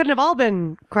 Well, it couldn't have all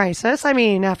been crisis. I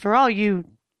mean, after all,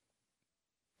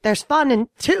 there's fun in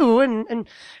too, and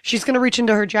she's going to reach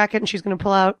into her jacket and she's going to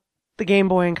pull out the Game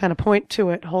Boy and kind of point to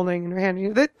it, holding in her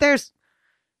hand. There's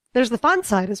the fun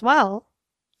side as well.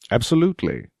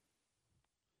 Absolutely.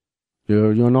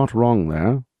 You're not wrong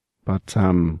there, but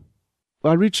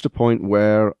I reached a point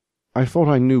where I thought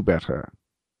I knew better.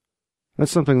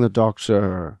 That's something the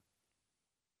Doctor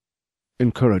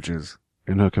encourages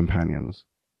in her companions.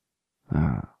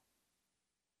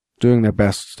 Doing their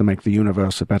best to make the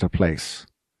universe a better place.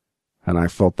 And I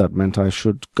thought that meant I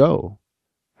should go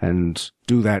and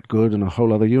do that good in a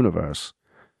whole other universe.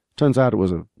 Turns out it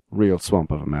was a real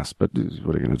swamp of a mess, but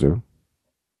what are you going to do?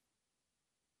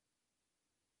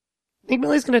 I think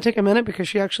Millie's going to take a minute because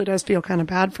she actually does feel kind of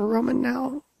bad for Roman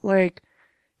now. Like,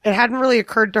 it hadn't really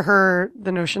occurred to her,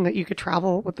 the notion that you could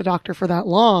travel with the Doctor for that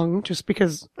long, just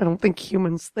because I don't think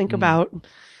humans think about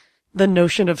the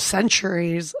notion of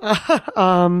centuries.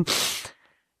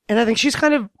 And I think she's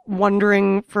kind of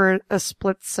wondering for a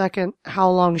split second how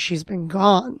long she's been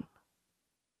gone.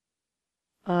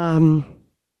 From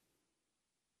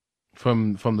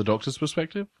the Doctor's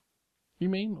perspective, you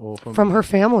mean? Or from her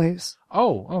family's.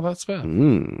 Oh, that's fair.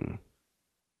 Mm.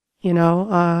 You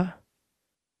know,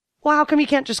 well, how come you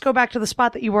can't just go back to the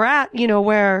spot that you were at,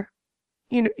 where,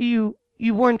 you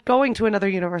weren't going to another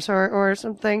universe or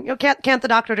something? Can't the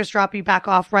Doctor just drop you back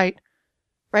off right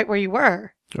where you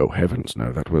were? Oh, heavens,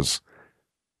 no. That was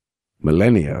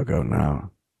millennia ago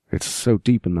now. It's so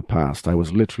deep in the past. I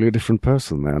was literally a different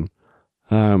person then.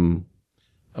 I'm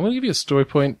going to give you a story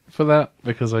point for that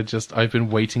because I've been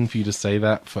waiting for you to say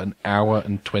that for an hour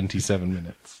and 27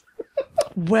 minutes.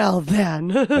 Well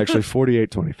then. Actually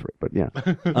 48:23, but yeah.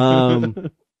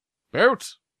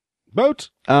 Boat. Boat.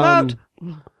 Boat.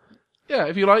 Yeah,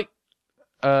 if you like,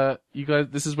 you guys,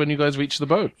 this is when you guys reach the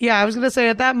boat. Yeah, I was going to say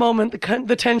at that moment,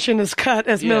 the tension is cut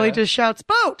as Millie just shouts,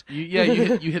 boat! You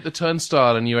hit the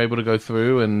turnstile and you're able to go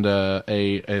through and,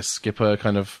 a skipper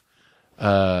kind of,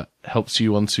 helps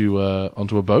you onto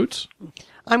a boat.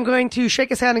 I'm going to shake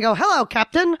his hand and go, hello,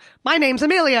 Captain. My name's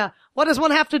Amelia. What does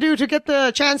one have to do to get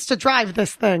the chance to drive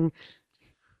this thing?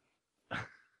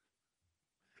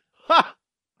 Ha!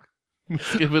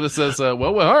 Skipper says,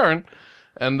 well, we're hiring.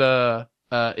 And,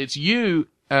 it's you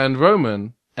and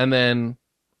Roman, and then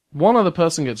one other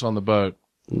person gets on the boat,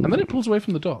 and then it pulls away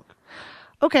from the dock.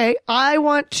 Okay, I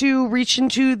want to reach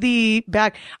into the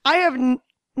bag. I have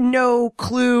no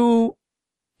clue.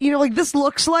 This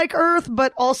looks like Earth,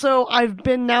 but also I've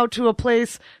been now to a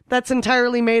place that's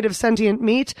entirely made of sentient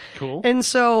meat. Cool. And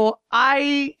so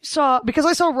because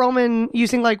I saw Roman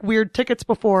using weird tickets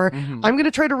before, I'm going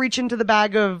to try to reach into the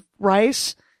bag of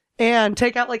rice and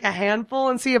take out a handful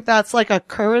and see if that's a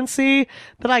currency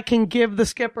that I can give the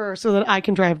skipper so that I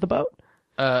can drive the boat.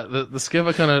 The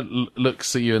skipper kind of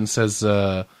looks at you and says,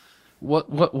 what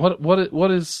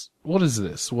is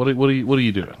this? What are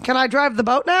you doing? Can I drive the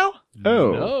boat now?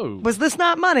 Oh. No. Was this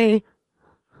not money?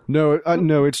 No,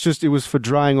 no, it was for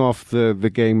drying off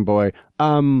the Game Boy.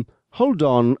 Hold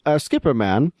on, Skipper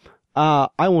man. I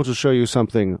want to show you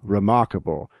something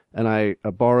remarkable. And I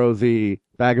borrow the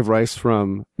bag of rice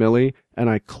from Millie, and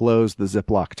I close the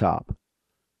Ziploc top.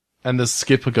 And the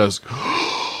skipper goes,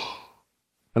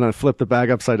 and I flip the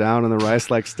bag upside down, and the rice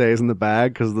stays in the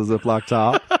bag because of the Ziploc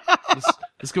top.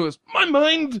 the skipper goes, my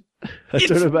mind, it's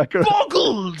turn it back around.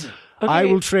 boggled. Okay. I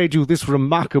will trade you this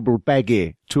remarkable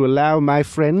baggie to allow my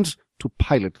friend to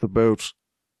pilot the boat.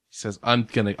 He says, I'm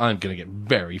gonna get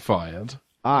very fired.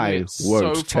 I Get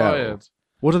won't so tell. fired.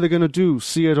 What are they going to do?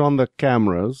 See it on the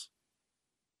cameras?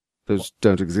 Those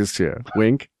don't exist here.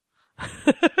 Wink.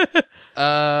 It's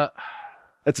a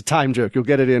time joke. You'll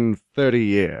get it in 30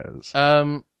 years.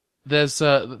 There's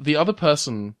the other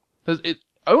person.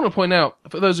 I want to point out,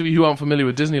 for those of you who aren't familiar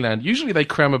with Disneyland, usually they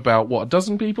cram about, a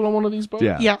dozen people on one of these boats?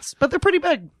 Yeah. Yes, but they're pretty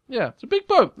big. Yeah, it's a big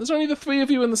boat. There's only the three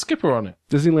of you and the skipper on it.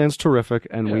 Disneyland's terrific,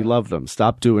 and we Yeah. love them.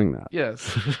 Stop doing that.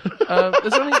 Yes.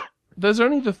 There's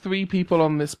only the three people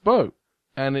on this boat,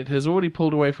 and it has already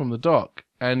pulled away from the dock.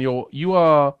 And you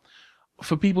are,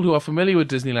 for people who are familiar with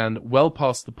Disneyland, well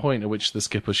past the point at which the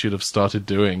skipper should have started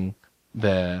doing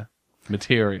their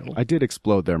material. I did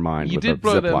explode their mind You with did a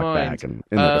blow their Ziploc mind. bag in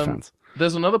their defense.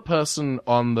 There's another person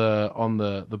on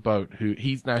the boat who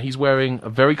he's wearing a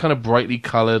very kind of brightly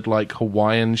colored like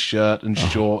Hawaiian shirt and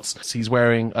shorts. He's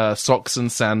wearing socks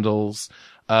and sandals.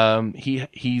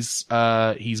 He's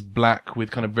black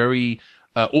with kind of very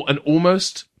an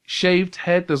almost shaved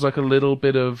head. There's like a little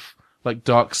bit of like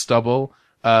dark stubble.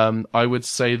 I would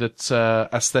say that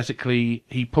aesthetically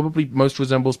he probably most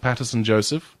resembles Patterson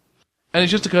Joseph. And it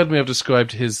just occurred to me I've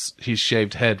described his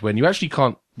shaved head when you actually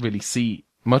can't really see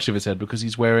much of his head because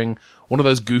he's wearing one of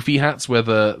those goofy hats where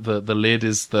the lid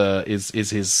is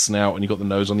his snout and you got the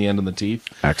nose on the end and the teeth.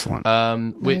 Excellent.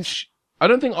 Which I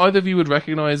don't think either of you would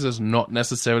recognize as not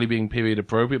necessarily being period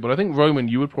appropriate, but I think Roman,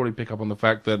 you would probably pick up on the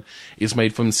fact that it's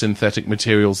made from synthetic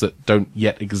materials that don't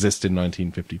yet exist in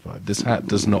 1955. This hat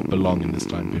does not belong in this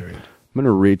time period. I'm going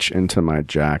to reach into my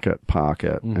jacket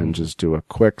pocket and just do a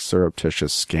quick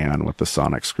surreptitious scan with the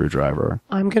sonic screwdriver.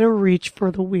 I'm going to reach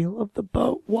for the wheel of the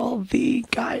boat while the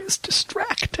guy is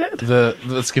distracted.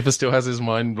 The skipper still has his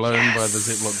mind blown by the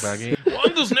Ziploc baggie.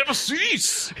 Wonders never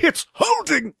cease! It's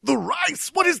holding the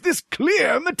rice. What is this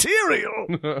clear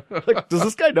material? Like, does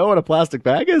this guy know what a plastic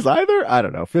bag is either? I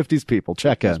don't know. 50s people,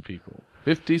 check in.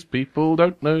 50s people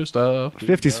don't know stuff.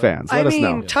 50s fans, let us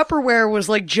know. Tupperware was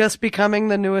like just becoming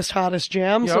the newest, hottest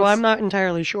jam, Yeah, so I'm not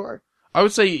entirely sure. I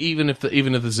would say even if the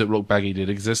Ziploc baggie did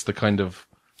exist, the kind of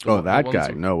That ones guy,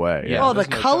 that- no way. Yeah. Oh, the there's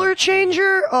no color doubt.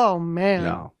 changer? Oh, man.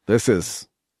 No, this is...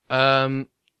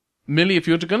 Millie, if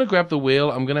you're going to grab the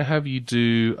wheel, I'm going to have you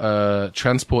do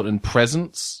transport and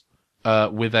presence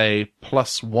with a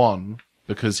 +1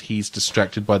 because he's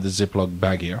distracted by the Ziploc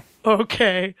baggie.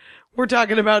 Okay. We're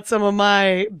talking about some of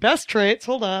my best traits.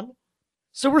 Hold on.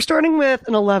 So we're starting with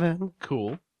an 11.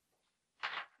 Cool.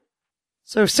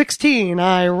 So 16.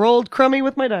 I rolled crummy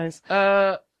with my dice.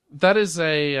 That is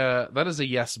a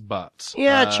yes, but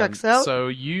Yeah, it checks out. So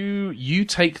you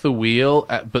take the wheel,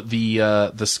 but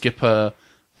the skipper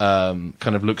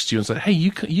kind of looks to you and says, "Hey,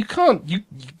 you can't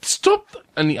stop!"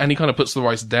 And he kind of puts the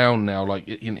rice down now,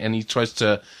 and he tries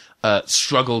to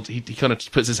struggle. He kind of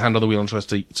puts his hand on the wheel and tries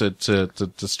to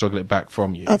struggle it back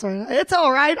from you. That's all right. It's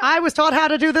all right. I was taught how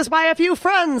to do this by a few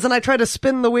friends, and I try to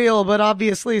spin the wheel, but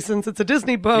obviously, since it's a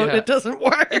Disney boat, Yeah. it doesn't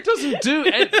work. It doesn't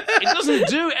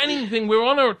do anything. We're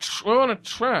on a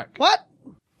track. What?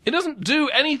 It doesn't do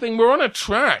anything. We're on a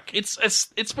track. It's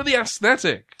for the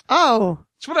aesthetic. Oh,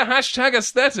 It's for the hashtag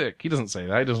aesthetic. He doesn't say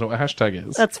that. He doesn't know what a hashtag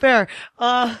is. that's fair.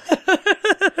 I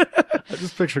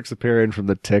just picture Superior from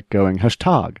the Tick going,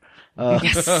 hashtag.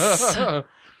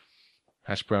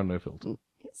 Hash brown, no filter.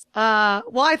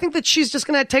 Well, I think that she's just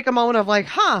gonna take a moment of like,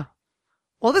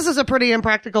 well, this is a pretty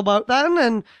impractical boat then,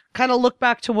 and kind of look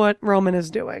back to what Roman is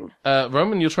doing.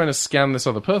 Roman, you're trying to scan this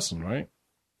other person, right?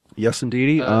 Yes,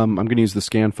 indeedy. I'm going to use the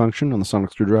scan function on the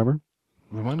sonic screwdriver.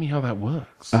 Remind me how that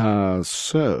works.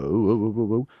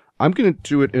 So I'm going to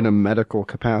do it in a medical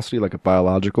capacity, like a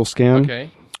biological scan.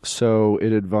 Okay. So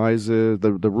it advises,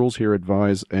 the rules here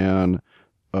advise an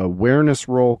awareness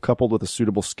roll coupled with a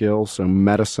suitable skill. So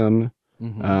medicine,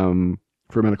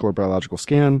 for a medical or biological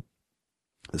scan.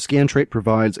 The scan trait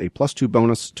provides a +2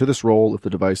 bonus to this roll if the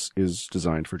device is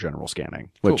designed for general scanning,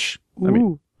 which, I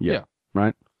mean, Yeah.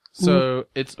 right? So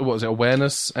it's, what was it,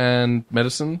 awareness and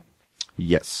medicine?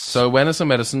 Yes. So awareness and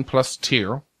medicine plus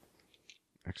tier.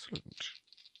 Excellent.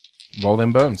 Roll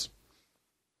them bones.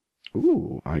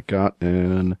 Ooh, I got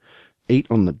an 8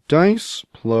 on the dice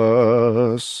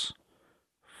plus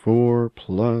 4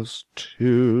 plus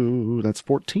 2. That's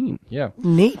 14. Yeah.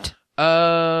 Neat.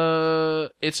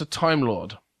 It's a Time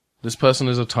Lord. This person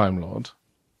is a Time Lord.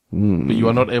 But you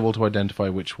are not able to identify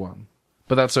which one.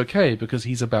 But that's okay, because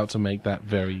he's about to make that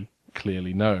very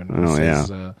clearly known. Oh, This yeah.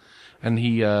 is, and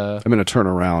he, I'm going to turn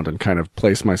around and kind of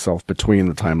place myself between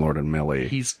the Time Lord and Millie.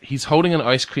 he's holding an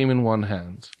ice cream in one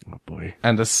hand Oh, boy.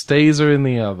 and a staser in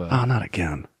the other. Oh, not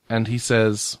again. And he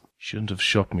says, "Shouldn't have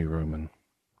shot me, Roman."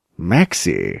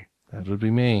 Maxie, That would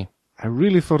be me. I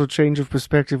really thought a change of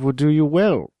perspective would do you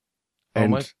well. Oh,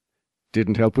 And my-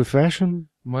 didn't help with fashion.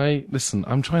 Listen,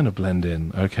 I'm trying to blend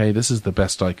in, okay? This is the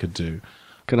best I could do.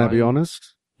 Can I be Right.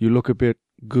 honest? You look a bit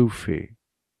goofy.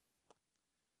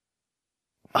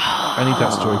 I need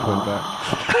that story point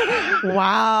back.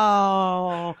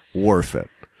 Wow. Worth it.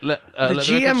 The let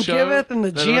GM record show. giveth and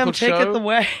the Let GM record taketh show.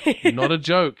 away. Not a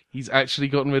joke. He's actually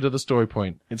gotten rid of the story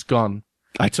point. It's gone.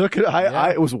 I took it.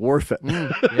 It was worth it.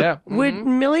 Yeah. Would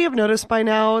Millie have noticed by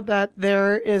now that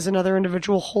there is another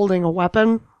individual holding a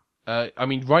weapon? I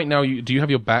mean, right now, do you have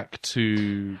your back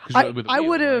to? 'Cause you're with the I wheel,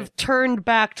 would have right? turned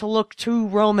back to look to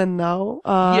Roman though.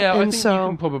 Yeah, I and think so you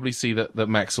can probably see that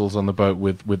Maxwell's on the boat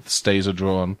with Staser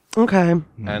drawn, okay.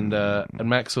 and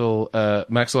Maxwell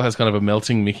has kind of a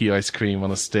melting Mickey ice cream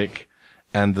on a stick,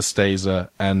 and the Staser,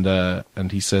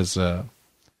 and he says, "So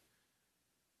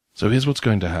here's what's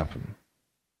going to happen.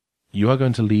 You are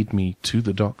going to lead me to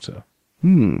the doctor,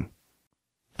 and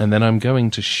then I'm going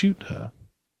to shoot her."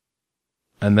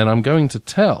 And then I'm going to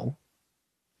tell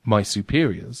my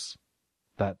superiors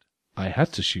that I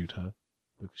had to shoot her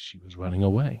because she was running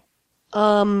away.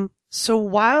 So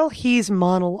while he's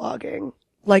monologuing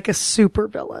like a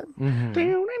supervillain,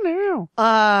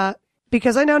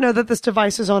 because I now know that this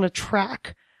device is on a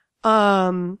track,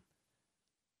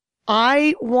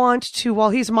 I want to, while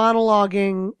he's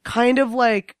monologuing, kind of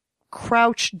like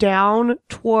crouch down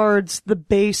towards the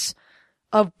base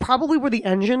of probably where the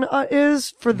engine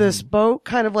is for this boat,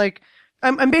 kind of like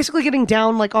I'm basically getting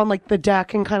down like on like the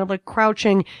deck and kind of like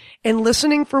crouching and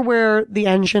listening for where the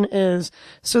engine is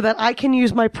so that I can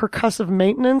use my percussive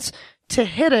maintenance to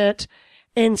hit it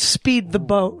and speed the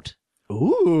boat.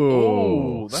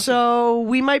 Ooh. So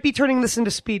we might be turning this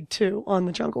into Speed 2 on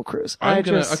the Jungle Cruise. I'm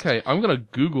gonna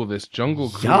Google this Jungle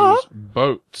Cruise Yeah?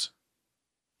 boat.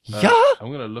 Yeah.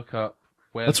 I'm gonna look up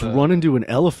where. Let's run into an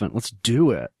elephant. Let's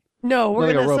do it. No, we're Like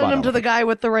a going to robot send him to the elephant. guy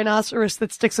with the rhinoceros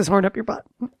that sticks his horn up your butt.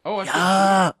 Oh, I see.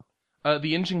 Ah.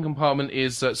 The engine compartment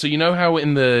is so you know how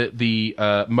in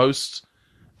the most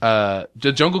the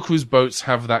Jungle Cruise boats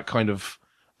have that kind of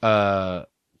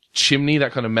chimney,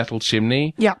 that kind of metal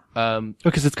chimney. Yeah.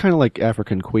 Because it's kind of like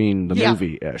African Queen, the Yeah.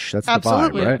 movie-ish. That's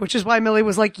Absolutely. the vibe, right? Which is why Millie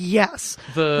was like, yes.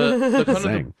 The kind of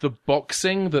Same. the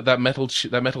boxing that metal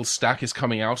stack is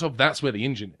coming out of, that's where the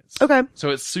engine is. Okay. So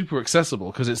it's super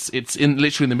accessible because it's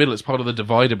literally in the middle. It's part of the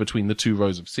divider between the two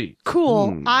rows of seats.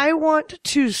 Cool. I want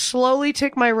to slowly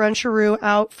take my wrencharoo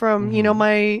out from,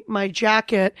 my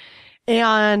jacket.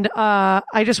 And,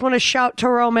 I just want to shout to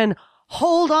Roman,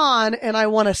 hold on. And I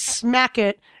want to smack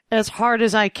it as hard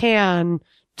as I can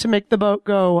to make the boat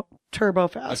go turbo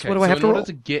fast. Okay, What do I have in to order roll?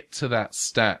 to get to that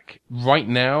stack, right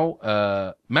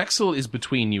now, Maxwell is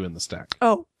between you and the stack.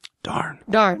 Oh, Darn.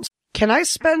 darn. Can I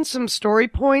spend some story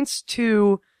points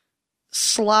to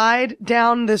slide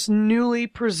down this newly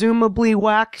presumably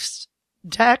waxed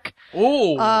deck?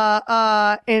 Oh!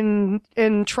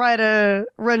 And try to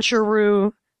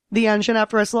wrencharoo the engine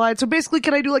after I slide. So basically,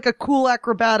 can I do like a cool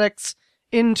acrobatics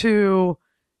into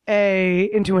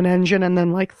an engine and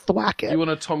then like thwack it? You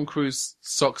want a Tom Cruise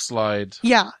sock slide?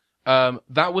 Yeah.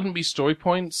 That wouldn't be story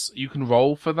points. You can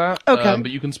roll for that. Okay.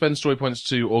 But you can spend story points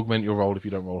to augment your roll if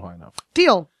you don't roll high enough.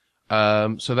 Deal.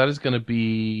 So that is going to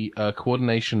be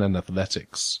coordination and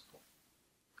athletics.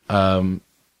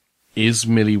 Is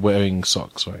Millie wearing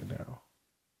socks right now?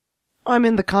 I'm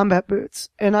in the combat boots,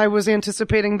 and I was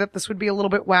anticipating that this would be a little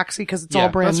bit waxy because it's all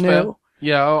brand that's new. fair.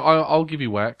 Yeah, I'll give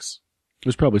you wax.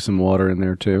 There's probably some water in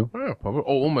there, too. Oh, probably.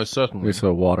 Oh, almost certainly. It's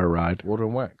a water ride. Water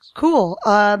and wax. Cool.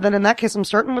 Then in that case, I'm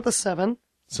starting with a 7.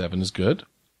 7 is good.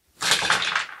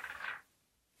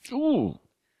 Ooh.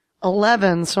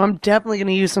 11, so I'm definitely going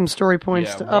to use some story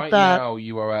points to up right that. now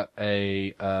you are at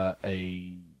a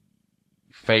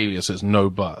failure, so it's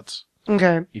no but.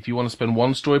 Okay. If you want to spend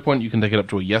 1 story point, you can take it up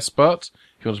to a yes but.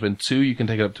 If you want to spend 2, you can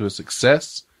take it up to a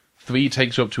success. 3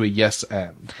 takes you up to a yes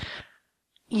and.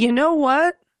 You know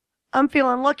what? I'm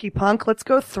feeling lucky, punk. Let's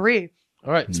go 3.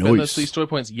 All right, spend those Nice. 3 story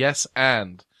points. Yes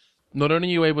and. Not only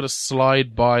are you able to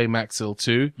slide by Maxil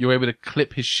 2, you're able to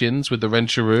clip his shins with the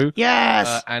wrencharoo.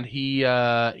 Yes. And he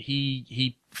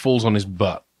falls on his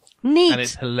butt. Neat. And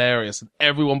it's hilarious. And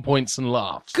everyone points and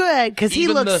laughs. Good, because he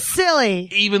Even looks the- silly.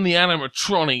 Even the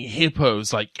animatronic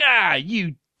hippo's like,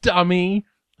 you dummy.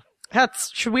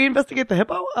 Should we investigate the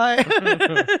hippo?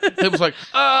 Hippo's like,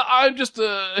 I'm just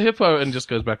a hippo, and just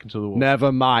goes back into the water.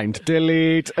 Never mind.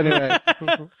 Delete. Anyway,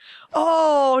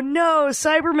 Oh no,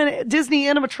 Cyberman Disney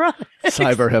animatronic.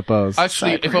 cyber hippos.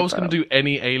 Actually, if I was Cyber going to do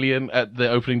any alien at the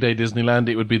opening day Disneyland,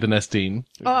 it would be the Nestine.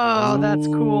 Oh, that's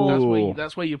cool. Ooh.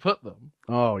 That's where you put them.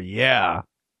 Oh, yeah.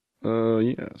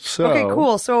 Yeah. So. Okay,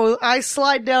 cool. So I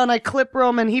slide down, I clip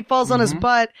Roman, he falls on his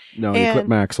butt, No, you And- clip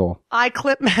Maxwell. I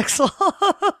clip Maxwell.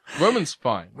 Roman's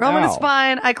fine. Roman is Ow.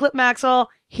 fine, I clip Maxwell,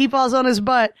 he falls on his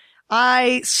butt.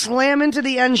 I slam into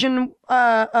the engine,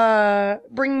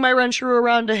 bring my wrencher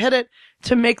around to hit it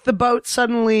to make the boat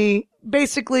suddenly,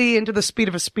 basically into the speed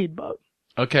of a speedboat.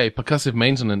 Okay, percussive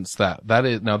maintenance. That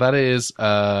is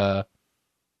how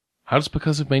does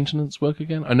percussive maintenance work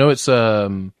again? I know it's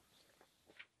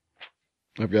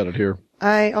I've got it here.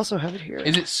 I also have it here.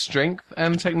 is it strength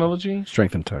and technology?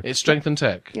 Strength and tech. It's strength and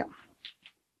tech. Yeah.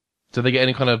 Do they get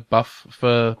any kind of buff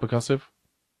for percussive?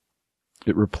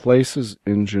 It replaces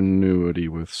ingenuity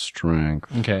with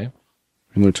strength. Okay.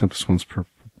 You only attempt this once per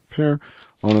pair.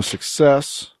 On a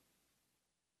success,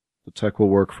 the tech will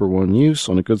work for 1 use.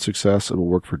 On a good success, it will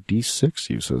work for D6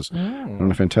 uses. And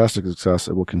on a fantastic success,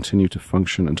 it will continue to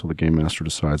function until the game master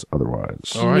decides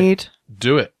otherwise. All right. Neat.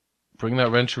 Do it. Bring that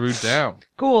Rencheroo down.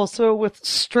 Cool. So with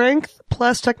strength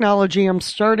plus technology, I'm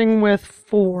starting with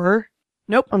 4.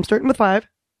 Nope, I'm starting with 5.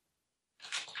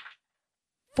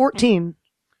 14.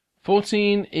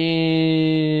 14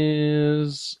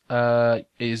 is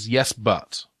yes,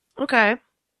 but. Okay.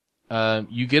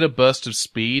 You get a burst of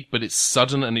speed, but it's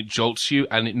sudden and it jolts you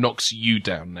and it knocks you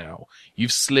down now.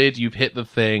 You've slid, you've hit the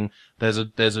thing. There's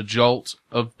a jolt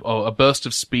of, or a burst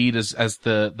of speed as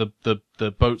the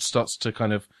boat starts to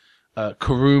kind of,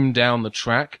 caroom down the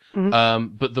track.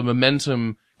 But the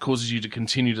momentum causes you to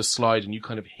continue to slide and you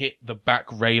kind of hit the back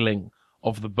railing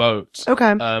of the boat.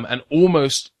 Okay. And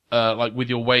almost, like with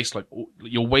your waist, like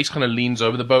your waist kind of leans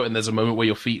over the boat and there's a moment where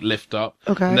your feet lift up.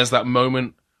 Okay. And there's that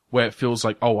moment where it feels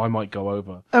like, oh, I might go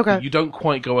over. Okay. You don't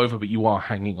quite go over, but you are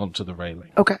hanging onto the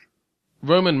railing. Okay.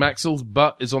 Roman Maxill's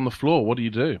butt is on the floor. What do you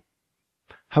do?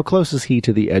 How close is he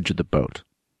to the edge of the boat?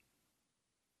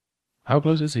 How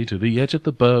close is he to the edge of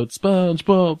the boat?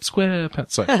 SpongeBob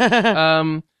SquarePants.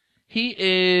 Sorry. He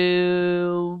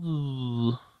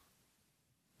is...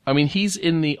 I mean, he's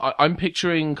in the... I'm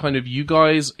picturing kind of you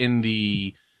guys in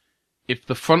the... If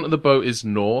the front of the boat is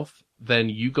north, then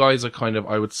you guys are kind of,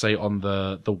 I would say, on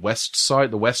the west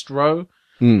side, the west row.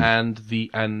 And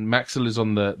Maxill is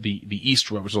on the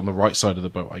east row, which is on the right side of the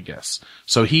boat, I guess.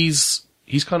 So he's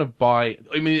kind of by,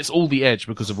 I mean, it's all the edge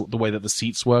because of the way that the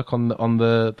seats work on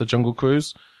the Jungle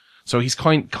Cruise. So he's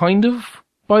kind of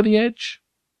by the edge.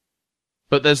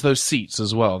 But there's those seats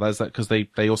as well. There's that, because they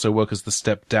also work as the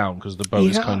step down because the boat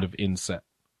is kind of inset.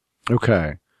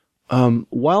 Okay.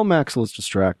 While Maxill is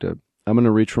distracted, I'm going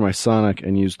to reach for my Sonic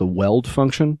and use the weld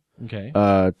function. Okay.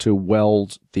 To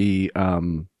weld the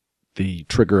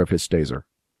trigger of his staser.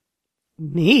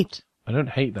 Neat. I don't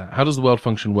hate that. How does the weld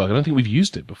function work? I don't think we've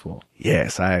used it before.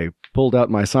 Yes, I pulled out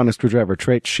my Sonic Screwdriver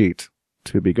trait sheet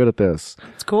to be good at this.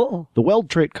 It's cool. The weld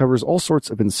trait covers all sorts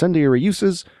of incendiary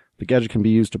uses. The gadget can be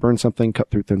used to burn something,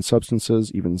 cut through thin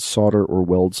substances, even solder or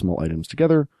weld small items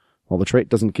together. While the trait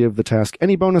doesn't give the task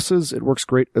any bonuses, it works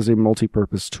great as a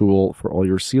multi-purpose tool for all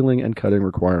your sealing and cutting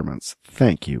requirements.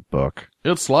 Thank you, book.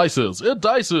 It slices, it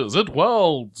dices, it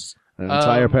welds. An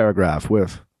entire paragraph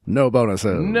with no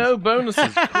bonuses. No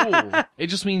bonuses. Cool. It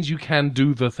just means you can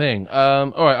do the thing.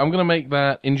 Alright, I'm gonna make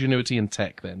that ingenuity and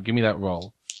tech then. Give me that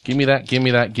roll. Give me that,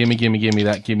 gimme that, gimme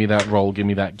that, gimme that roll,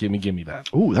 gimme that, gimme that.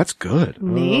 Ooh, that's good.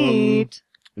 Neat.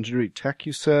 Ingenuity tech,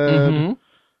 you said?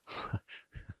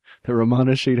 The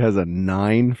Romana sheet has a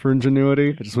 9 for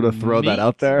ingenuity. I just want to throw that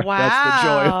out there. Wow. That's the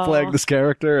joy of playing this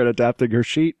character and adapting her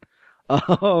sheet.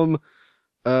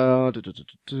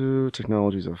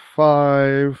 Technology's a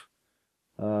 5.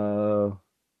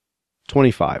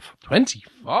 25.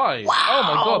 25? Wow. Oh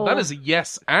my god, that is a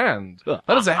yes and.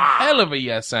 That is a hell of a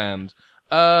yes and.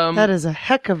 That is a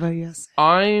heck of a yes.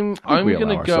 I'm we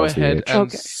gonna allow go ourselves the ahead H. and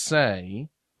Okay. say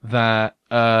that,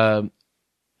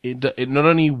 it not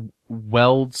only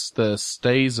welds the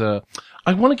staser.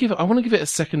 I want to give it a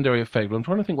secondary effect, but I'm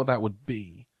trying to think what that would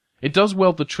be. It does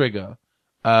weld the trigger.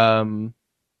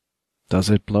 Does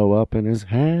it blow up in his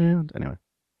hand? Anyway.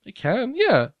 It can,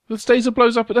 yeah. The staser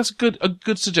blows up, but that's a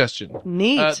good suggestion.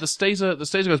 Neat. The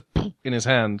staser goes poof in his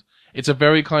hand. It's a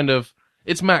very kind of,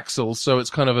 it's Maxill, so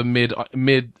it's kind of a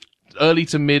early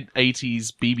to mid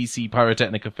 80s BBC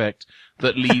pyrotechnic effect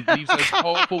that leaves those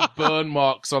horrible burn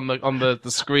marks on the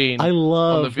screen. I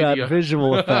love on the video. that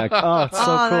visual effect. Oh, it's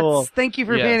so cool. Thank you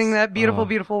for Yes. painting that beautiful,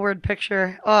 beautiful word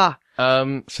picture. Ah,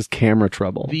 It's just camera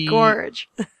trouble. gorge.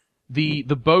 The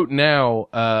boat now,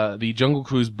 the Jungle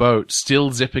Cruise boat,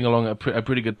 still zipping along at a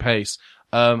pretty good pace,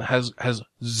 has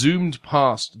zoomed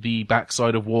past the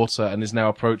backside of water and is now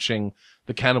approaching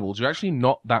the cannibals. You're actually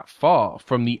not that far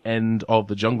from the end of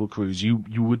the Jungle Cruise. You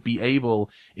would be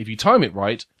able, if you time it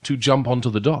right, to jump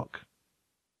onto the dock.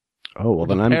 Oh, well,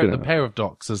 then The pair of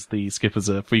docks, as the skippers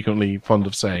are frequently fond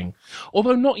of saying.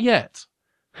 Although not yet.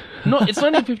 It's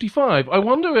 1955. I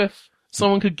wonder if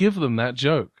someone could give them that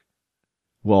joke.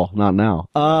 Well, not now.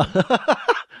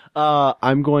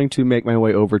 I'm going to make my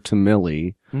way over to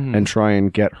Millie and try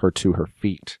and get her to her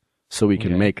feet so we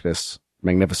can make this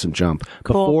magnificent jump.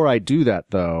 Cool. Before I do that,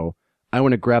 though, I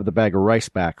want to grab the bag of rice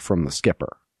back from the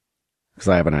skipper because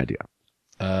I have an idea.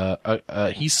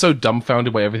 He's so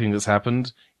dumbfounded by everything that's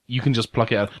happened. You can just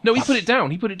pluck it out. No, he put it down.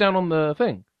 He put it down on the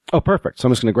thing. Oh, perfect. So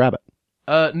I'm just going to grab it.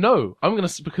 No, I'm gonna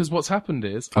because what's happened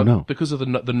is because of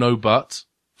the no butt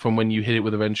from when you hit it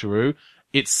with a Venturoo,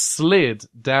 it slid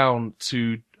down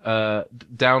to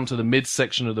the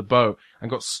midsection of the boat and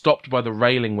got stopped by the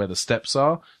railing where the steps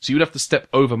are. So you would have to step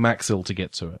over Maxil to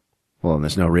get to it. Well, and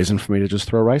there's no reason for me to just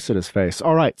throw rice at his face.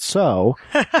 All right, so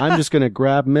I'm just going to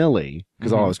grab Millie,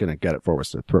 because all I was going to get it for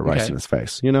was to throw rice in his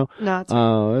face, you know? No, it's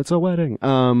okay. It's a wedding.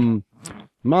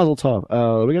 Mazel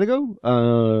tov. We gotta go?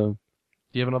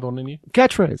 Do you have another one in you?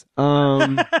 Catchphrase.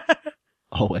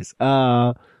 Always.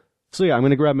 So yeah, I'm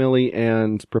going to grab Millie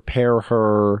and prepare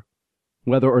her,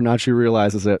 whether or not she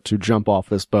realizes it, to jump off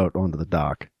this boat onto the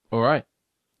dock. All right.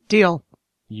 Deal.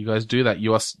 You guys do that.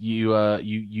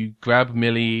 You grab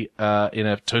Millie in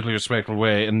a totally respectful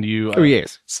way, and you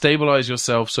stabilize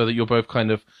yourself so that you're both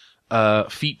kind of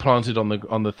feet planted on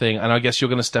the thing. And I guess you're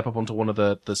going to step up onto one of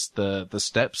the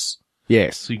steps.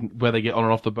 Yes. So where they get on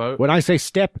and off the boat. When I say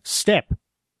step. Okay.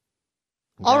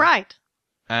 All right.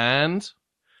 And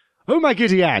Oh my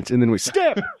giddy aunt, and then we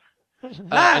step.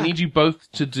 I need you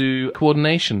both to do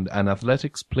coordination and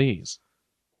athletics, please.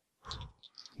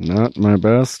 Not my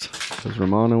best, because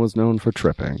Romana was known for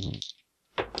tripping.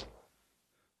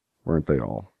 Weren't they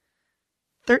all?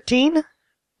 13.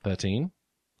 13.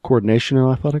 Coordination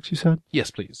and athletics, you said?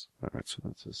 Yes, please. All right, so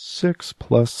that's a 6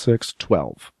 plus 6,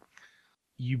 12.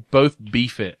 You both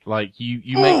beef it. Like you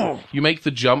make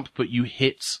the jump, but you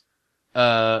hit.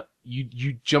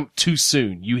 You jump too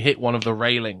soon. You hit one of the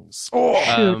railings.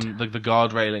 The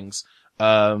guard railings.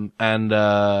 And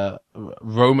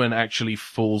Roman actually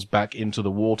falls back into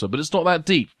the water, but it's not that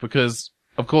deep because,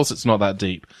 of course, it's not that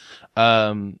deep.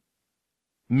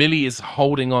 Millie is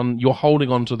holding on. You're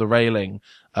holding on to the railing,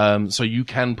 so you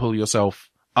can pull yourself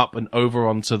up and over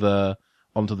onto the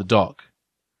dock.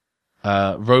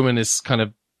 Roman is kind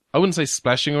of, I wouldn't say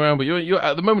splashing around, but you're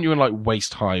at the moment you're in like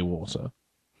waist high water.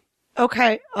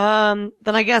 Okay. Then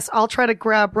I guess I'll try to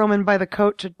grab Roman by the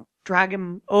coat to drag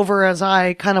him over as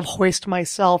I kind of hoist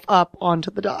myself up onto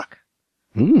the dock.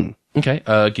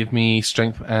 Okay. Give me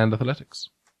strength and athletics.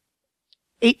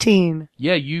 18.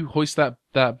 Yeah, you hoist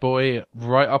that boy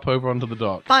right up over onto the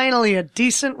dock. Finally, a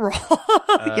decent roll.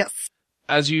 Yes.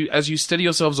 As you steady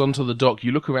yourselves onto the dock,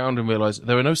 you look around and realize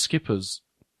there are no skippers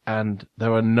and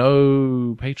there are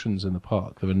no patrons in the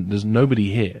park. There's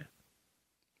nobody here.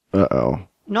 Uh-oh.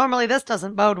 Normally this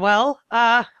doesn't bode well.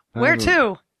 Where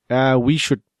to? We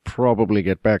should probably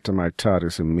get back to my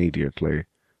TARDIS immediately.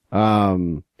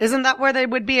 Isn't that where they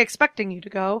would be expecting you to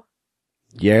go?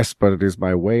 Yes, but it is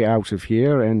my way out of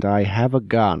here, and I have a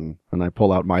gun. And I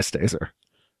pull out my staser.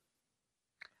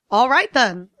 All right,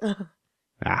 then.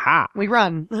 Aha! We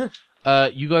run.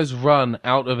 You guys run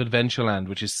out of Adventureland,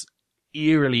 which is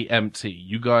eerily empty.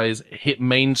 You guys hit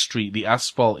Main Street. The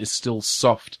asphalt is still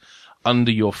soft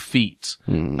under your feet.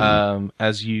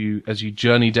 As you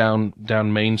journey down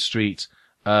Main Street,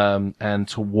 and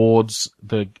towards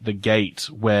the gate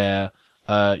where,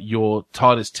 your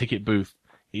TARDIS ticket booth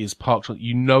is parked.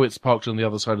 You know it's parked on the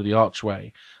other side of the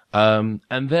archway. And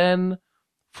then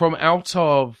from out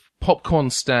of popcorn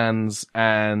stands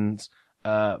and,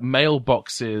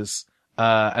 mailboxes,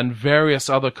 and various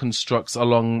other constructs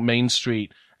along Main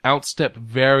Street, outstep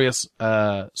various,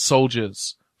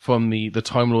 soldiers from the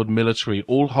Time Lord military,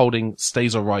 all holding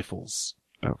Staser rifles.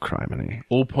 Oh, criminy.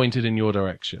 All pointed in your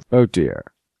direction. Oh, dear.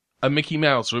 A Mickey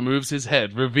Mouse removes his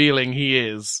head, revealing he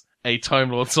is a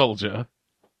Time Lord soldier.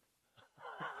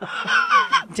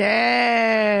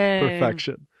 Dang.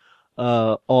 Perfection.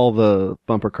 All the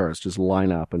bumper cars just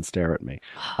line up and stare at me.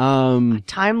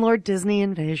 Time Lord Disney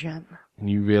invasion.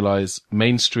 And you realize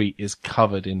Main Street is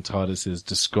covered in TARDISes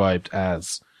described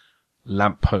as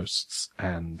lampposts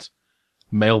and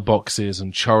mailboxes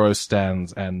and churro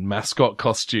stands and mascot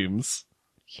costumes.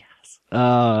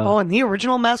 And the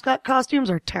original mascot costumes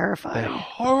are terrifying. They're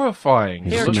horrifying.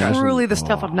 They're Look at- truly the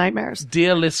stuff of nightmares.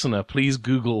 Dear listener, please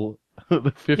Google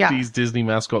the 50s Disney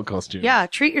mascot costumes. Yeah,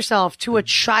 treat yourself to a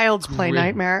child's play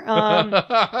nightmare.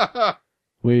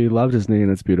 We love Disney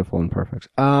and it's beautiful and perfect.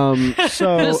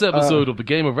 So This episode of the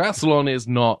Game of Rassilon is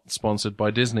not sponsored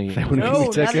by Disney. They wouldn't No, give me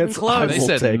not even tickets. close. I They will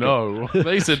said take no.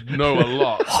 They said no a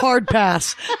lot. Hard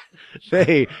pass. it.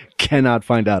 They cannot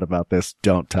find out about this.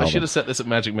 Don't tell I should them. have set this at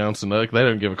Magic Mountain. They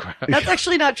don't give a crap. That's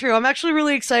actually not true. I'm actually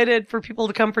really excited for people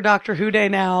to come for Doctor Who Day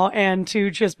now and to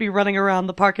just be running around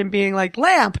the park and being like,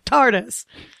 Lamp, TARDIS,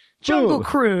 Jungle Ooh.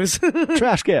 Cruise.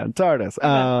 Trash can, TARDIS.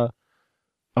 All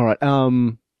right.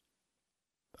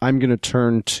 I'm going to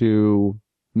turn to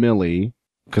Millie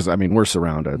because, I mean, we're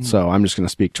surrounded. So I'm just going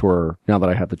to speak to her now that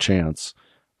I have the chance.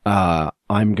 I'm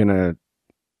going to.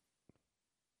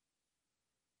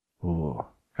 Oh.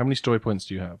 How many story points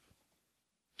do you have?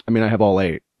 I mean, I have all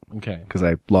 8 Okay. because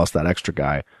I lost that extra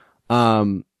guy.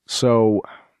 So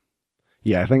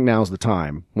yeah, I think now's the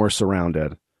time. We're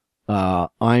surrounded.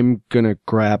 I'm gonna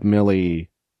grab Millie.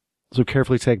 So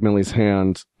carefully take Millie's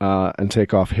hand, and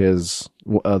take off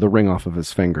the ring off of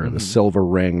his finger, the silver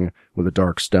ring with a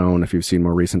dark stone. If you've seen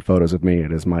more recent photos of me,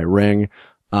 it is my ring.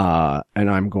 And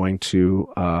I'm going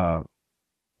to,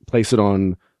 place it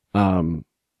on,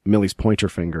 Millie's pointer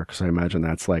finger, because I imagine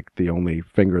that's like the only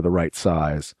finger the right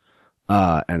size,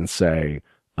 and say,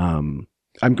 I'm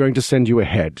going to send you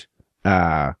ahead.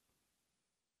 Your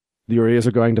ears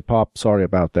are going to pop. Sorry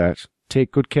about that.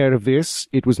 Take good care of this.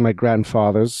 It was my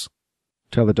grandfather's.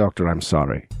 Tell the doctor I'm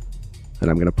sorry. And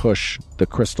I'm going to push the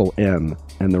crystal in,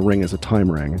 and the ring is a time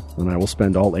ring, and I will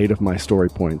spend all 8 of my story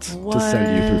points to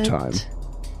send you through time.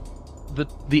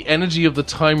 The energy of the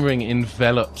time ring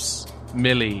envelops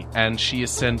Millie, and she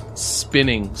is sent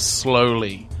spinning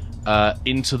slowly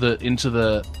into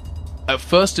the. At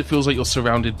first, it feels like you're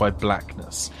surrounded by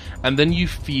blackness, and then you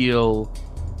feel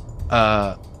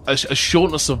a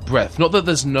shortness of breath. Not that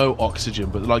there's no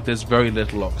oxygen, but like there's very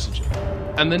little oxygen.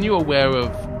 And then you're aware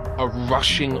of a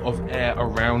rushing of air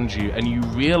around you, and you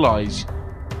realize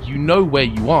you know where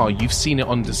you are. You've seen it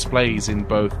on displays in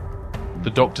both the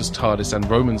Doctor's TARDIS and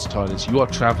Roman's TARDIS. You are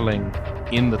traveling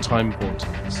in the time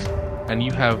vortex, and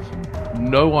you have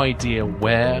no idea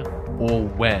where or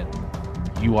when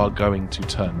you are going to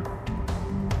turn.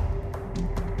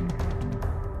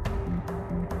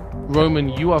 Roman,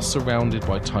 you are surrounded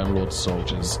by Time Lord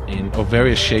soldiers of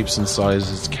various shapes and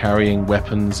sizes, carrying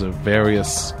weapons of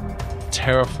various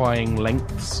terrifying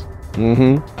lengths.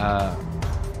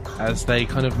 As they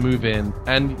kind of move in,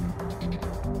 and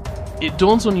it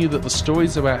dawns on you that the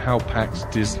stories about how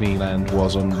packed Disneyland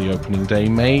was on the opening day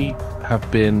may have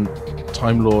been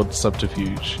Time Lord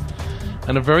subterfuge.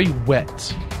 And a very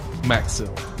wet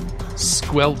Maxil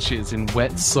squelches in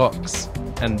wet socks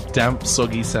and damp,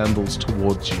 soggy sandals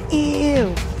towards you.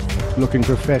 Ew. Looking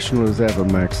professional as ever,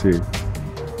 Maxie.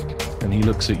 And he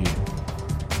looks at you.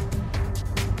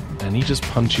 And he just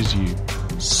punches you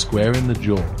square in the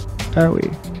jaw. Howie.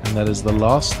 And that is the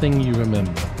last thing you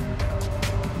remember